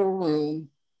hospital room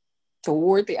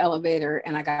toward the elevator,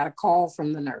 and I got a call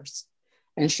from the nurse.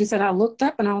 And she said, I looked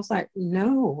up and I was like,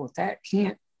 no, that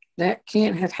can't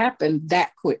have happened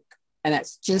that quick. And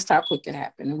that's just how quick it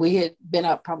happened. We had been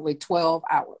up probably 12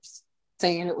 hours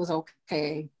saying it was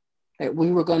okay, that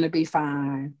we were going to be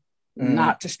fine,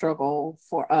 not to struggle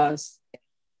for us.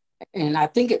 And I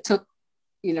think it took,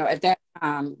 at that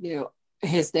time,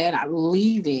 his dad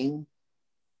leaving,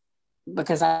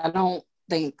 because I don't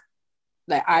think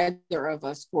that either of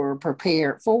us were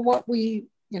prepared for what we,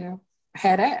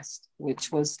 had asked,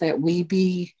 which was that we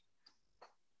be,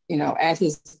 at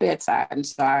his bedside. And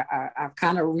so I've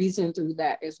kind of reasoned through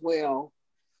that as well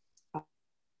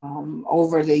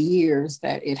over the years,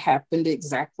 that it happened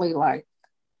exactly like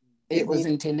it was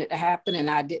intended to happen. And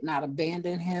I did not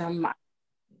abandon him,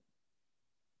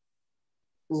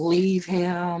 leave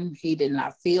him. He did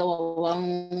not feel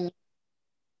alone.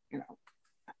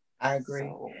 I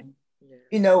agree.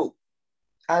 So,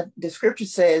 the scripture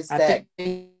says that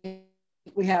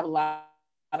we have a lot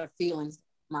of feelings.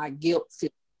 My guilt.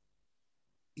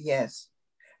 Yes.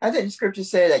 I think the scripture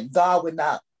said that God would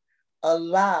not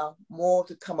allow more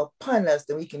to come upon us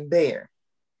than we can bear.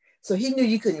 So he knew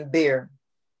you couldn't bear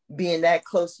being that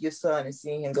close to your son and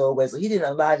seeing him go away. So he didn't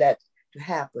allow that to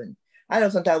happen. I know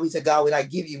sometimes we say God will not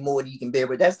give you more than you can bear,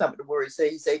 but that's not what the word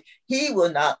says. He say he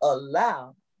will not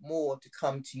allow more to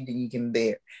come to you than you can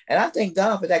bear. And I thank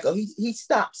God for that. He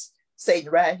stops Satan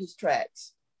right in his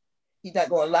tracks. He's not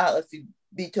going to allow us to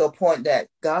be to a point that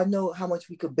God knows how much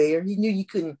we could bear. He knew you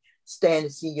couldn't stand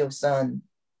to see your son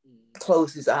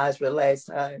close his eyes for the last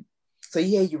time. So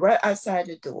he had you right outside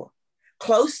the door,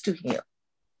 close to him.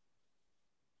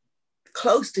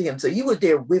 Close to him. So you were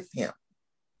there with him,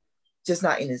 just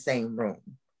not in the same room.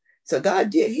 So God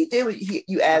did, he did what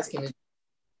you asked him to do,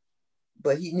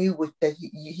 but he knew that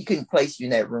he couldn't place you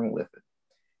in that room with him.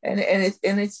 And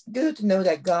it's good to know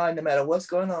that God, no matter what's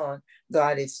going on,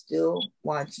 God is still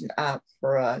watching out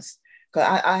for us.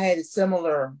 Because I had a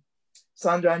similar,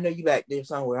 Sandra, I know you back there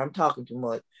somewhere. I'm talking too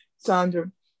much,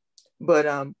 Sandra. But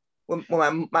when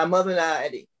my mother and I,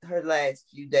 at her last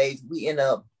few days, I ended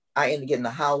up getting a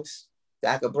house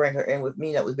that I could bring her in with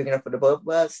me that was big enough for the both of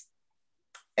us.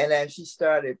 And as she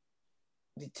started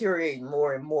deteriorating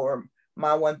more and more,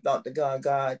 my one thought to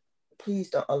God, please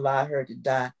don't allow her to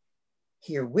die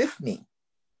here with me,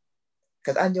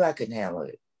 because I knew I couldn't handle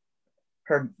it,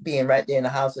 her being right there in the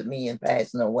house with me and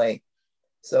passing away.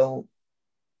 So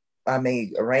I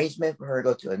made arrangement for her to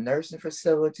go to a nursing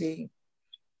facility.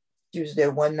 She was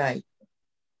there one night.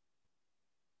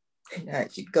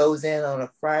 She goes in on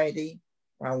a Friday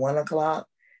around 1 o'clock.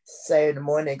 Saturday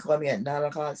morning, they call me at 9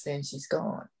 o'clock saying she's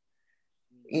gone.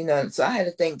 So I had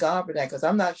to thank God for that, because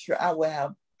I'm not sure I would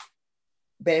have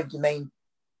been able to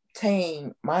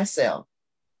maintain myself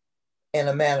in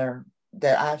a manner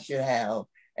that I should have,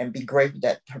 and be grateful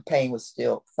that her pain was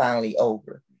still finally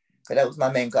over. Because that was my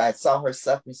main goal. I saw her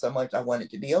suffering so much, I wanted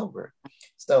it to be over.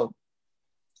 So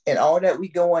in all that we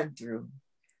going through,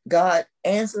 God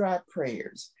answer our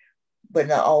prayers, but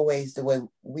not always the way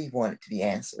we want it to be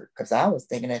answered. Because I was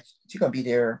thinking that she's going to be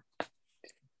there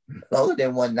longer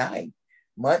than one night,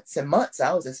 months and months.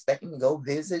 I was expecting to go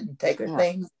visit and take her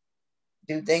things,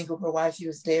 do things with her while she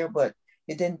was there, but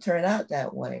it didn't turn out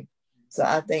that way. So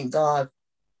I thank God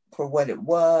for what it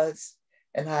was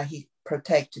and how he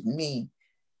protected me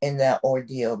in that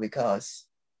ordeal, because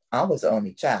I was the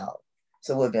only child.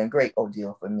 So it would have been a great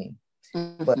ordeal for me.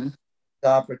 Mm-hmm. But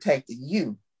God protected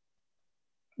you.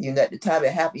 At the time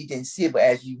it happened, you didn't see it, but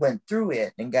as you went through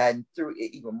it and gotten through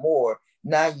it even more,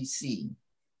 now you see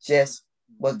just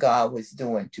what God was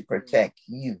doing to protect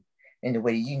you in the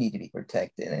way you need to be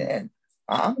protected. And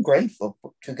I'm grateful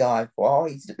to God for all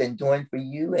he's been doing for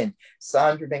you, and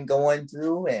Sandra been going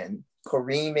through, and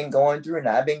Kareem been going through, and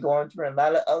I've been going through, and a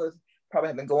lot of others probably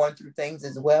have been going through things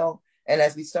as well. And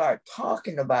as we start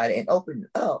talking about it and opening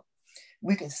up,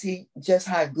 we can see just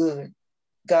how good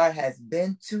God has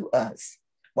been to us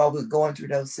while we're going through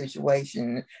those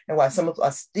situations, and while some of us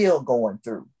are still going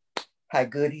through, how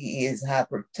good he is, how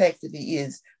protective he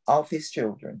is of his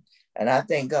children. And I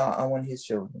thank God I'm one of his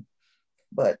children.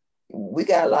 But we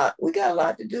got a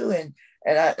lot to do, and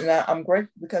I'm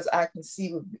grateful because I can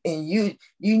see in you,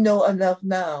 enough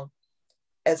now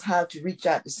as how to reach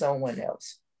out to someone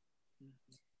else.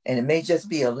 And it may just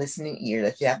be a listening ear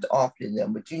that you have to offer to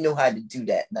them, but you know how to do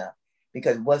that now,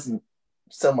 because it wasn't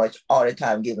so much all the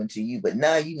time given to you, but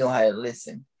now you know how to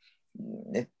listen.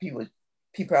 If people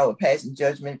are passing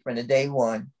judgment from the day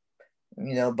one,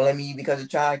 blaming you because the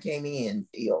child came in,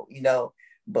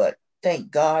 but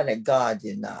thank God that God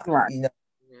did not, right.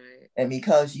 And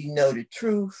because you know the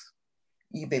truth,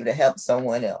 you'll be able to help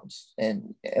someone else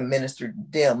and minister to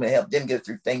them and help them get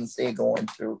through things they're going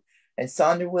through. And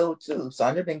Sandra will too.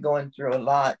 Sandra been going through a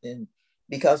lot, and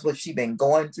because what she's been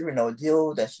going through and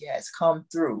ordeal that she has come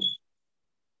through,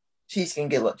 she can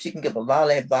give a lot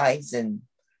of advice, and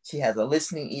she has a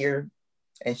listening ear,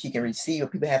 and she can receive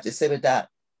what people have to say without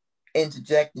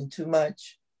interjecting too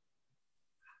much,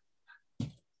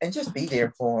 and just be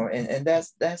there for them. And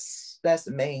that's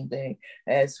the main thing.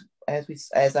 As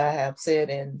I have said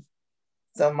in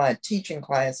some of my teaching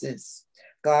classes,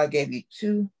 God gave you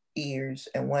 2 ears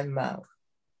and 1 mouth.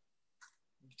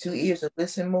 2 ears to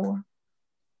listen more,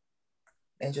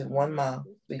 and just 1 mouth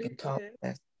so you can talk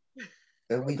less.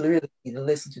 But we literally need to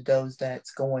listen to those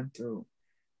that's going through,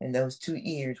 and those 2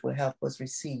 ears will help us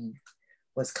receive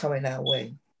what's coming our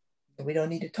way. And we don't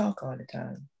need to talk all the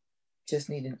time. Just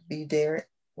need to be there,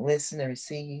 listen and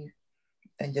receive,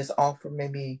 and just offer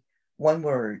maybe 1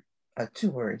 word or 2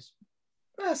 words.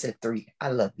 I said 3. I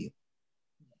love you.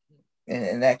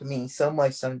 And that can mean so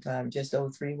much sometimes, just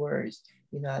those 3 words.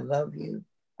 I love you.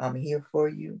 I'm here for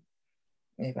you.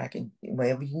 And if I can,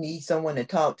 whenever you need someone to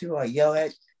talk to or yell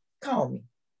at, call me.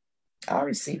 I'll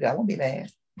receive it. I won't be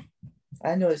mad.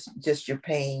 I know it's just your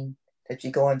pain that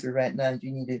you're going through right now.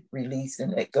 You need to release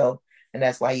and let go. And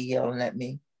that's why you're yelling at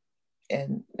me.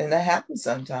 And that happens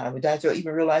sometimes. We don't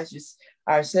even realize just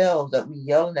ourselves that we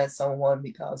yelling at someone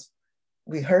because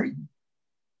we hurting.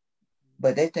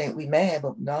 But they think we mad,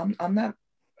 but no, I'm not.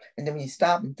 And then when you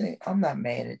stop and think, I'm not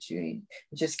mad at you.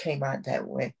 It just came out that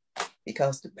way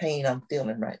because the pain I'm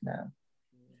feeling right now.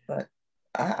 But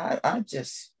I'm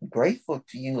just grateful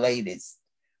to you ladies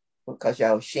because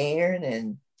y'all sharing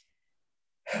and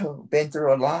been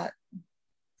through a lot.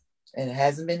 And it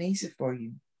hasn't been easy for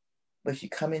you. But you're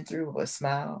coming through with a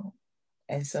smile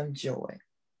and some joy.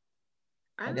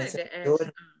 I'd like to ask.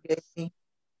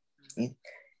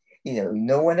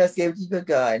 No one else gave you but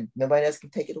God. Nobody else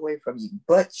can take it away from you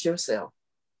but yourself.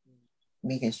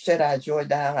 We can shut our joy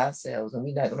down ourselves, and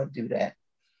we're not going to do that.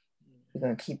 We're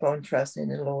going to keep on trusting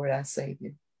in the Lord, our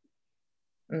Savior.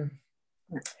 Y'all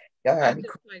I'd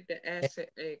just like to ask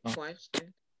a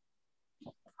question.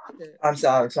 I'm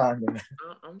sorry, Sandra.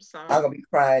 I'm sorry. I'm going to be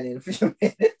crying in a few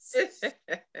minutes.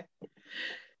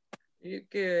 You're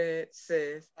good,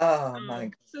 sis. Oh, my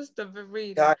God. Sister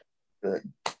Verita. God is good.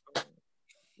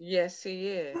 Yes, he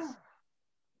is.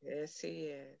 Yes,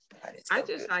 he is. I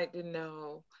just like to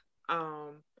know,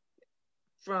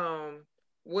 from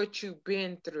what you've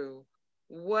been through,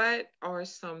 what are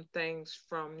some things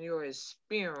from your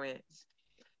experience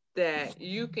that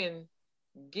you can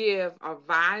give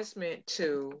advisement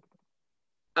to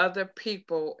other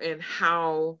people in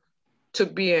how to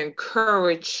be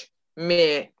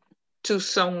encouragement to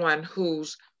someone who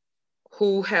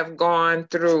have gone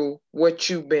through what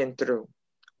you've been through?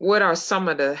 What are some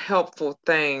of the helpful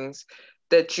things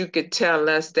that you could tell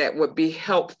us that would be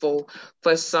helpful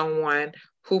for someone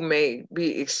who may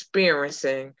be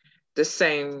experiencing the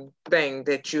same thing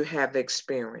that you have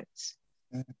experienced?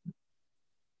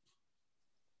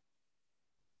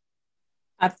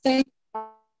 I think,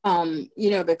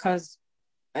 because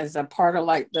as a part of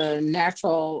like the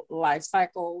natural life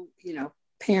cycle,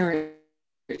 parents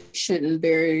shouldn't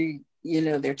bury,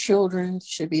 their children,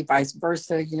 should be vice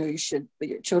versa. Your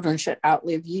children should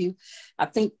outlive you. I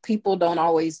think people don't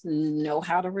always know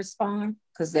how to respond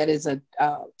because that is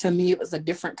to me, it was a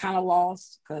different kind of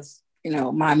loss because,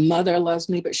 my mother loves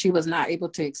me, but she was not able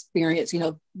to experience,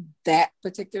 that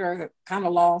particular kind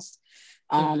of loss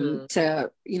to,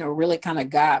 really kind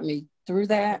of guide me through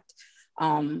that.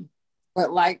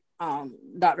 But like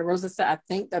Dr. Rosa said, I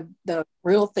think the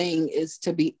real thing is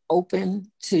to be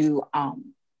open to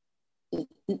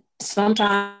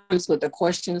sometimes with the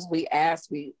questions we ask,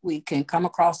 we can come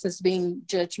across as being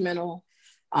judgmental.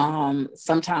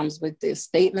 Sometimes with the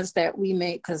statements that we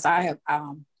make, because I have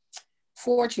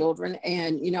 4 children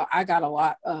and, I got a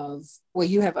lot of, well,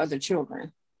 you have other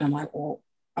children. I'm like, well,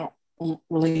 I don't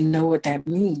really know what that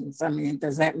means. I mean,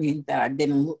 does that mean that I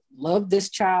didn't love this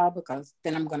child because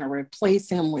then I'm going to replace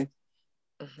him with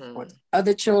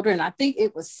other children? I think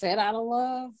it was said out of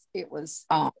love. It was,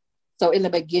 so in the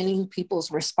beginning,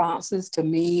 people's responses to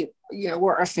me,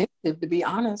 were offensive, to be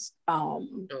honest.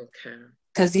 Okay.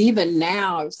 Because even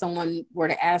now, if someone were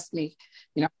to ask me,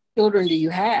 children do you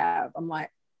have? I'm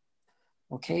like,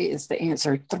 okay, is the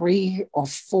answer 3 or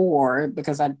 4?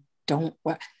 Because I don't,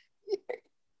 and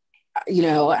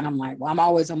I'm like, well, I'm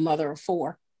always a mother of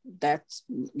 4. That's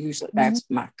usually, that's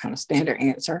my kind of standard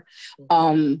answer.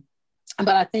 But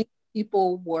I think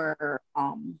people were,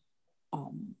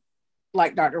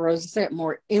 like Dr. Rosa said,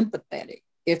 more empathetic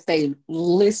if they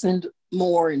listened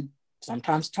more and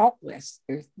sometimes talk less.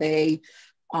 If they,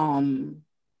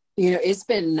 it's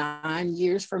been 9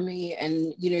 years for me,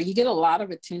 and you get a lot of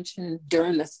attention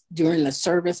during the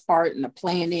service part and the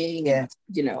planning, and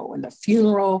and the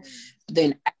funeral.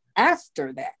 Then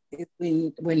after that,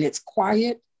 when it's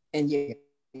quiet and you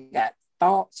got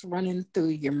thoughts running through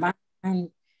your mind, and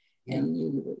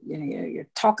you're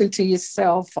talking to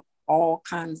yourself, all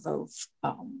kinds of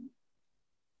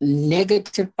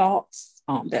negative thoughts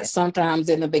that sometimes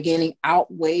in the beginning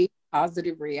outweigh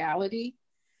positive reality.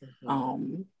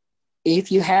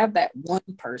 If you have that one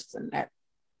person, that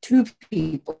 2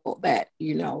 people that,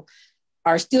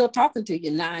 are still talking to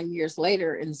you 9 years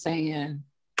later and saying,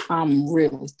 I'm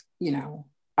really,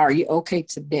 are you okay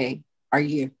today? Are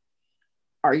you,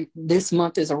 this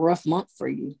month is a rough month for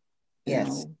you?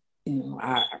 Yes.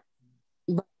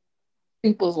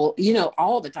 People's,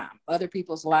 all the time, other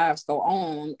people's lives go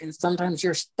on, and sometimes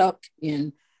you're stuck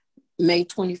in May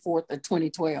 24th of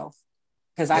 2012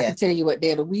 because I can tell you what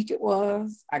day of the week it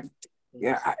was. And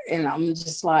I'm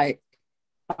just like,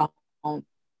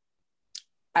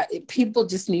 people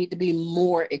just need to be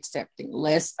more accepting,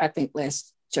 less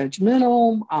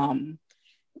judgmental.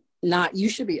 You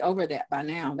should be over that by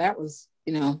now. That was,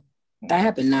 that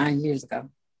happened 9 years ago.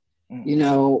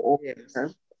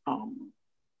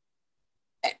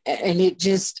 and it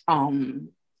just, and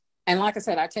like I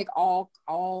said, I take all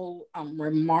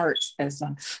remarks as,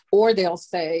 or they'll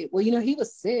say, well, he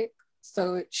was sick,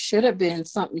 so it should have been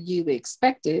something you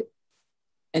expected.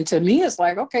 And to me, it's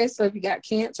like, okay, so if you got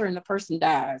cancer and the person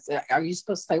dies, are you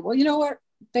supposed to say, well, you know what?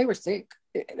 They were sick.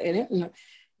 And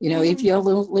if you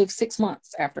live 6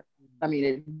 months after, I mean,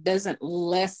 it doesn't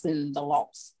lessen the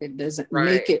loss. It doesn't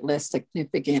make it less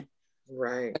significant.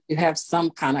 Right. You have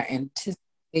some kind of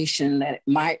anticipation that it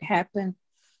might happen.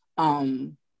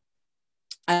 And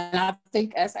I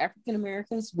think as African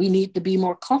Americans, we need to be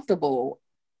more comfortable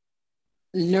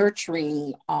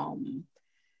nurturing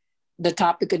the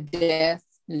topic of death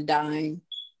and dying.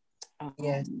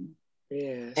 Yes.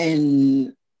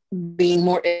 And being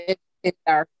more educated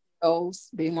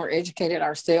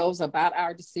ourselves about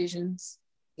our decisions.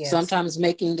 Yes. Sometimes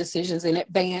making decisions in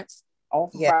advance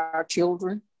off of our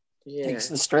children. Takes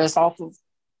the stress off of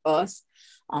us.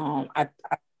 I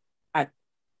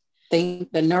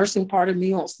think the nursing part of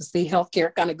me wants to see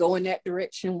healthcare kind of go in that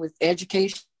direction with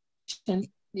education,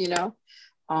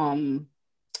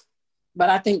 but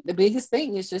I think the biggest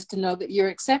thing is just to know that you're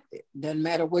accepted. Doesn't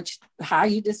matter how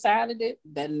you decided it.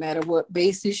 Doesn't matter what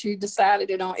basis you decided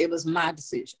it on. It was my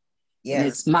decision. Yes. And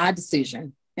it's my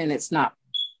decision, and it's not.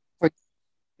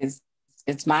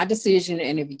 It's my decision,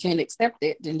 and if you can't accept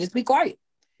it, then just be quiet.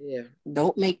 Yeah.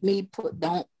 Don't make me put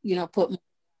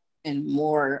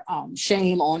more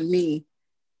shame on me,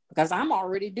 because I'm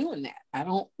already doing that. I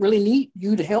don't really need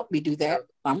you to help me do that.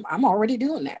 I'm already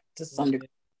doing that to some degree.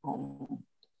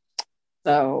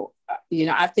 So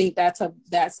I think that's a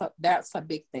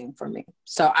big thing for me.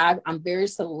 So I'm very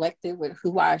selective with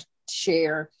who I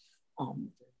share.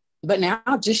 But now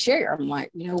I'll just share. I'm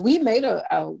like, we made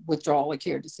a withdrawal of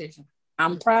care decision.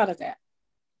 I'm proud of that.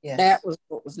 Yes. That was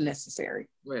what was necessary.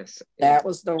 Yes. That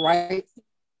was the right thing.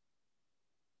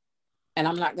 And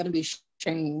I'm not going to be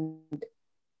shamed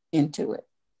into it.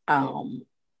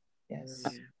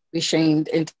 Be shamed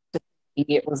into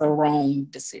it was a wrong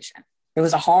decision. It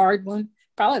was a hard one,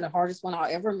 probably the hardest one I'll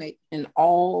ever make in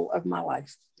all of my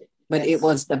life, but it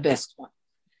was the best one.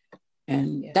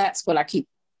 And that's what I keep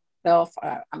myself.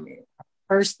 I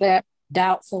first that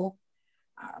doubtful,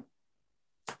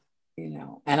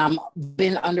 and I'm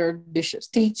been under Bishop's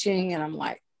teaching, and I'm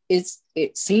like,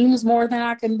 it seems more than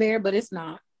I can bear, but it's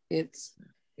not. It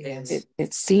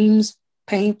seems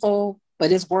painful,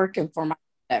 but it's working for my.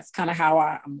 That's kind of how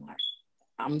I'm like,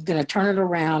 I'm gonna turn it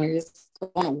around, and it's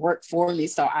going to work for me.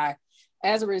 So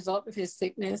as a result of his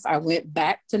sickness, I went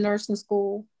back to nursing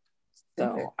school.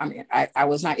 So I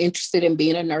was not interested in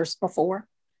being a nurse before.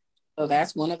 So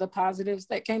that's one of the positives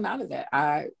that came out of that.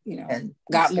 I,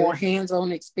 got more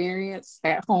hands-on experience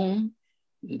at home.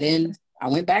 Then I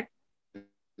went back.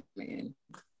 Man,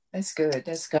 that's good.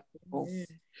 That's good.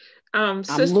 I'm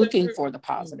looking for the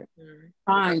positive.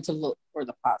 Trying to look for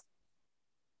the positive.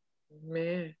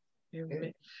 Man.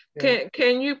 Amen.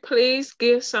 Can you please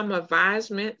give some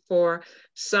advisement for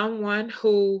someone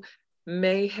who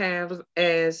may have,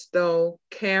 as though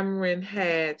Cameron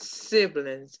had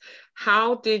siblings?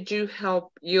 How did you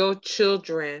help your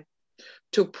children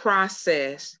to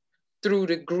process through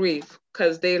the grief?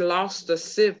 Because they lost a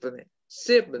sibling,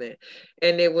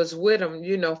 and it was with them,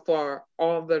 for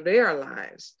all of their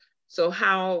lives.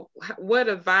 So what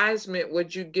advisement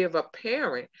would you give a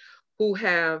parent who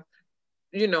has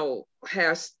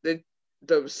the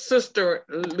sister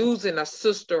losing a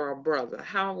sister or brother?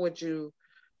 How would you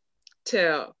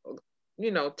tell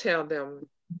them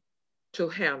to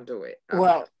handle it?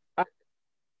 Well,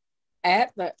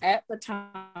 at the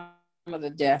time of the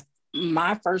death,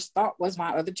 my first thought was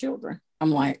my other children.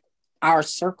 I'm like, our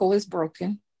circle is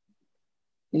broken.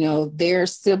 Their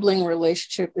sibling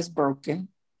relationship is broken.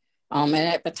 And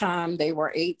at the time they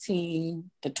were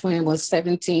 18, the twin was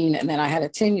 17, and then I had a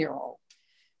 10-year-old.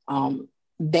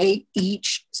 They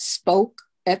each spoke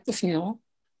at the funeral.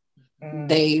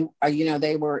 They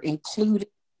were included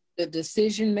in the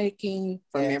decision making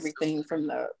from everything from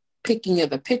the picking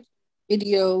of the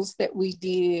videos that we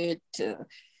did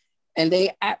and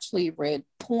they actually read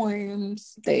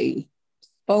poems. They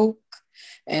spoke,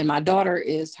 and my daughter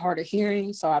is hard of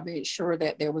hearing, so I made sure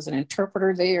that there was an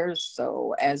interpreter there.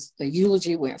 So as the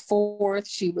eulogy went forth,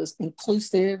 she was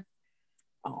inclusive.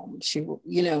 She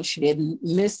didn't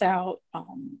miss out.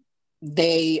 And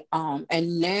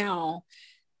now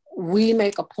we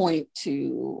make a point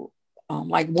to,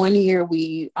 like one year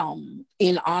we,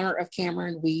 in honor of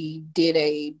Cameron, we did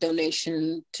a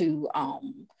donation to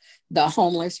the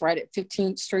homeless right at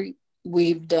 15th Street.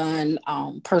 We've done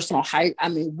personal hype.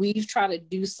 We've tried to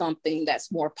do something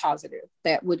that's more positive,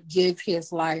 that would give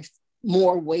his life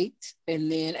more weight.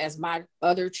 And then as my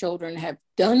other children have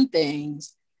done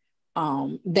things,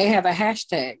 they have a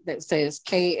hashtag that says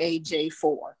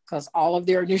KAJ4 because all of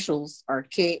their initials are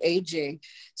KAJ.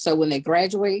 So when they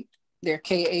graduate, they're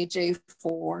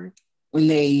KAJ4. When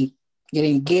they get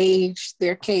engaged,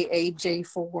 they're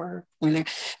KAJ4.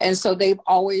 And so they've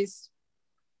always,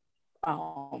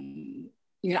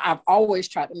 I've always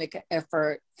tried to make an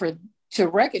effort to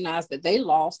recognize that they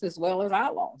lost as well as I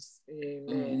lost.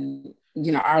 Amen.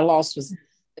 Our loss was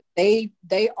they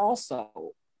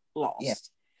also lost. Yeah.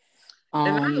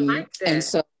 And I like that. And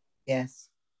so, yes,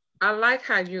 I like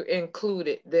how you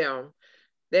included them.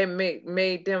 That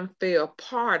made them feel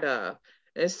part of.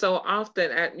 And so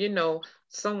often,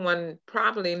 someone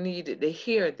probably needed to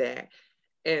hear that.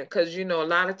 And because, a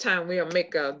lot of time we'll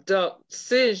make a adult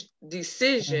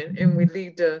decision and we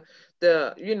leave the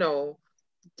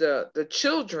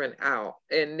children out,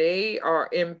 and they are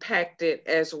impacted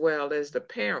as well as the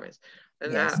parents.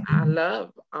 And yes. I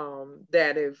love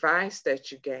that advice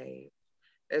that you gave.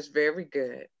 That's very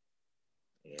good.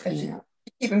 Yeah.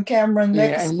 Keeping Cameron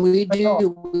next. Yeah, and we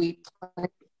play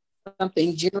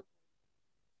something general.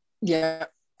 Yeah,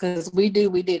 because we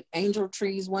did angel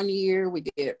trees one year. We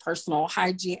did personal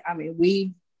hygiene. I mean,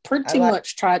 we pretty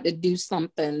much tried to do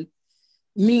something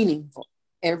meaningful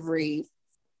every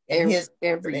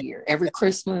year. Every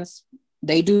Christmas,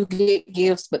 they do get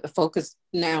gifts, but the focus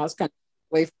now is kind of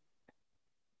away from.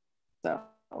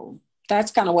 So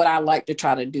that's kind of what I like to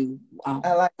try to do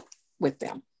with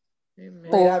them.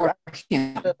 Amen. For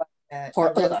him,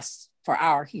 for us, for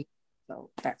our healing.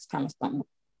 So that's kind of something.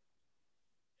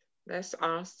 That's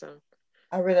awesome.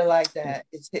 I really like that.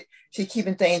 She's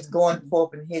keeping things going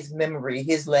forth in his memory,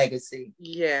 his legacy.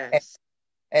 Yes.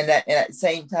 And at the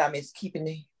same time, it's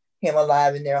keeping him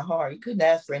alive in their heart. You couldn't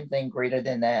ask for anything greater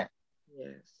than that.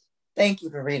 Yes. Thank you,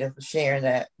 Verita, for sharing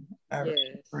that. Yes.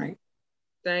 Right.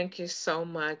 Thank you so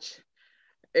much,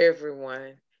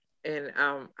 everyone. And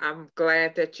I'm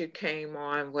glad that you came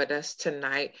on with us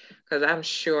tonight, because I'm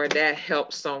sure that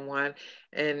helped someone.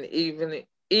 And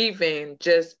even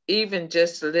just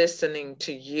listening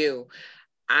to you,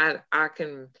 I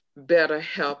can better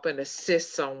help and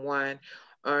assist someone,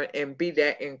 and be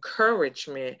that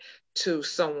encouragement to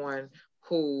someone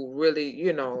who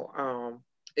really,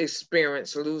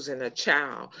 experienced losing a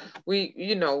child.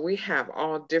 We have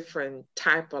all different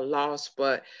type of loss,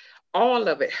 but all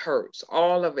of it hurts,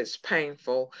 all of it's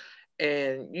painful.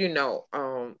 And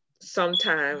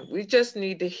sometimes we just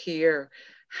need to hear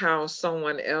how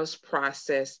someone else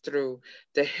processed through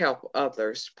to help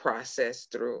others process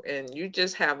through. And you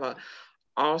just have an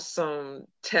awesome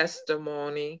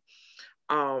testimony,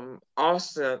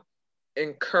 awesome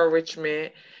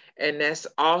encouragement, and that's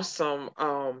awesome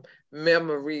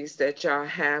memories that y'all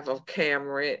have of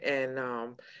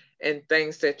Cameron, and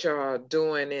things that y'all are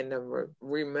doing in the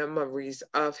memories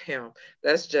of him.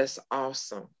 That's just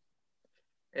awesome.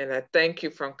 And I thank you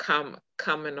for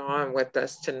coming on with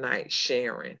us tonight,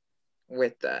 sharing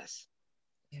with us.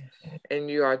 Yes. And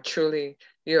you are truly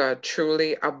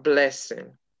a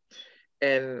blessing.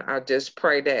 And I just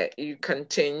pray that you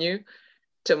continue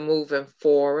to moving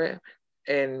forward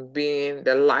and being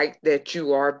the light that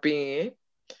you are being,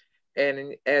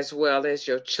 and as well as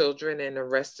your children and the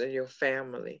rest of your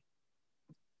family.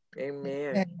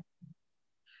 Amen.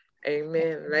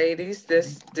 Amen. Ladies,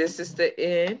 this is the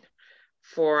end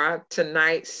for our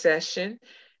tonight's session.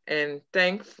 And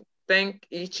thank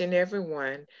each and every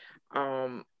one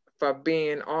for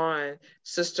being on.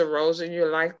 Sister Rosa, you'd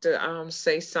like to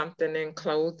say something in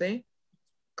closing?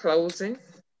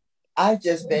 I've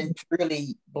just been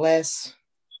really blessed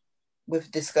with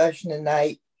discussion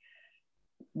tonight.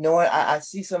 Knowing I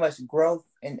see so much growth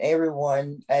in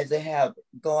everyone as they have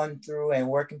gone through and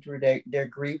working through their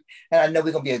grief. And I know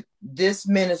we're going to be this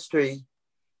ministry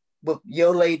with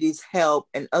your ladies' help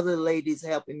and other ladies'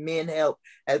 help and men help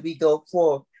as we go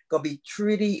forward, going to be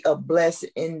truly a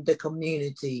blessing in the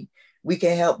community. We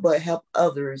can help but help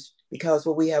others because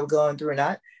what we have gone through.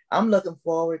 And I'm looking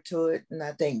forward to it. And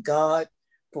I thank God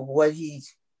for what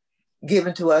he's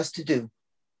given to us to do.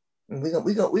 And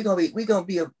we're gonna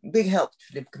be a big help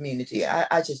to the community.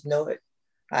 I just know it.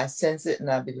 I sense it and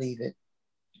I believe it.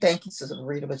 Thank you, Sister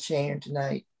Rita, for sharing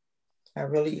tonight. I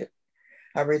really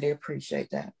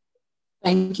appreciate that.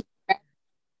 Thank you.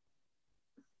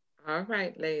 All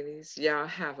right, ladies, y'all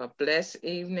have a blessed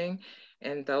evening.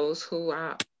 And those who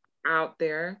are out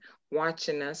there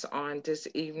watching us on this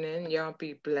evening, y'all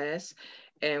be blessed.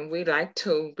 And we like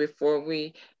to, before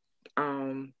we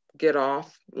get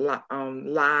off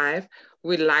live,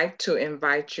 we'd like to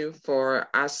invite you for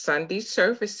our Sunday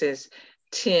services,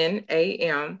 10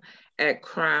 a.m. at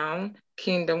Crown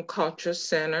Kingdom Cultural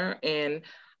Center in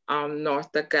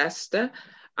North Augusta.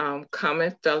 Come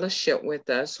and fellowship with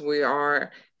us. We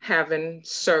are having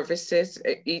services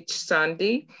each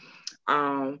Sunday.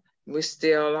 We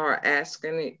still are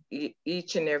asking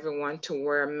each and everyone to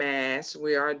wear a mask.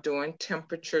 We are doing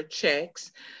temperature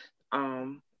checks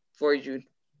for you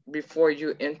before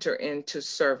you enter into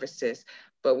services.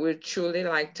 But we'd truly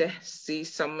like to see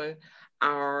some of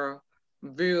our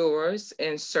viewers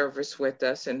in service with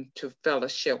us and to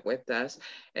fellowship with us.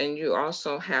 And you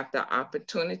also have the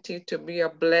opportunity to be a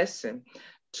blessing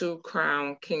to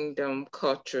Crown Kingdom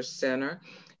Culture Center.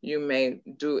 You may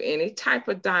do any type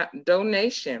of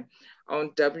donation on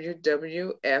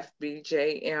www.fbjm.org.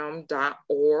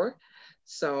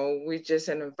 So we just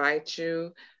invite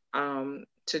you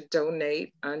to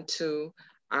donate unto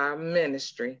our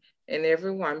ministry. And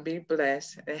everyone be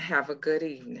blessed and have a good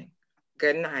evening.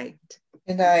 Good night.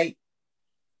 Good night.